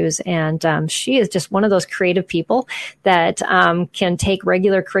issues. And she is just one of those creative people that can take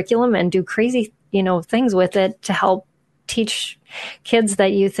regular curriculum and do crazy, things with it to help teach kids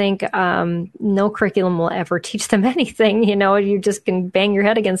that you think no curriculum will ever teach them anything. You just can bang your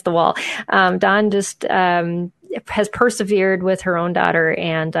head against the wall. Dawn just has persevered with her own daughter,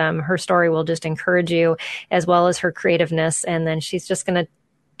 and her story will just encourage you, as well as her creativeness. And then she's just going to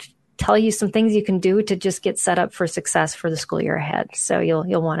tell you some things you can do to just get set up for success for the school year ahead. So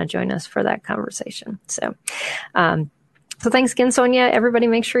you'll want to join us for that conversation. So thanks again, Sonia. Everybody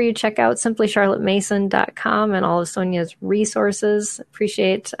make sure you check out simplycharlottemason.com and all of Sonia's resources.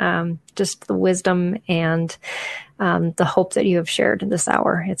 Appreciate just the wisdom and the hope that you have shared this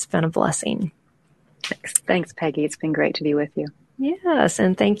hour. It's been a blessing. Thanks, Peggy. It's been great to be with you. Yes,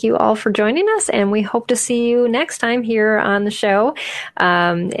 and thank you all for joining us, and we hope to see you next time here on the show.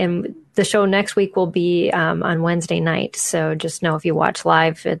 And the show next week will be on Wednesday night, so just know if you watch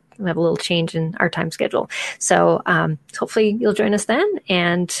live, we have a little change in our time schedule. So hopefully you'll join us then,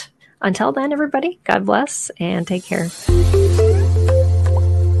 and until then, everybody, God bless, and take care.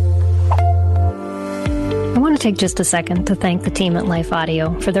 I want to take just a second to thank the team at Life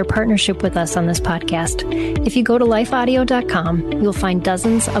Audio for their partnership with us on this podcast. If you go to lifeaudio.com, you'll find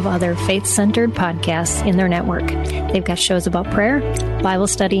dozens of other faith-centered podcasts in their network. They've got shows about prayer, Bible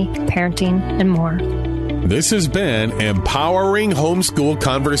study, parenting, and more. This has been Empowering Homeschool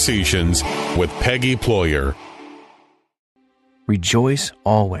Conversations with Peggy Ployer. Rejoice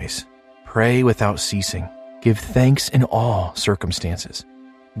always. Pray without ceasing. Give thanks in all circumstances.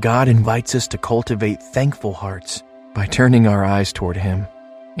 God invites us to cultivate thankful hearts by turning our eyes toward Him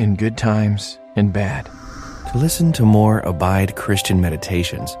in good times and bad. To listen to more Abide Christian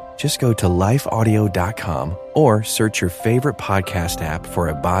meditations, just go to lifeaudio.com or search your favorite podcast app for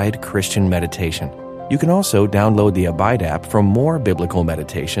Abide Christian Meditation. You can also download the Abide app for more biblical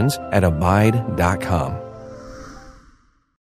meditations at abide.com.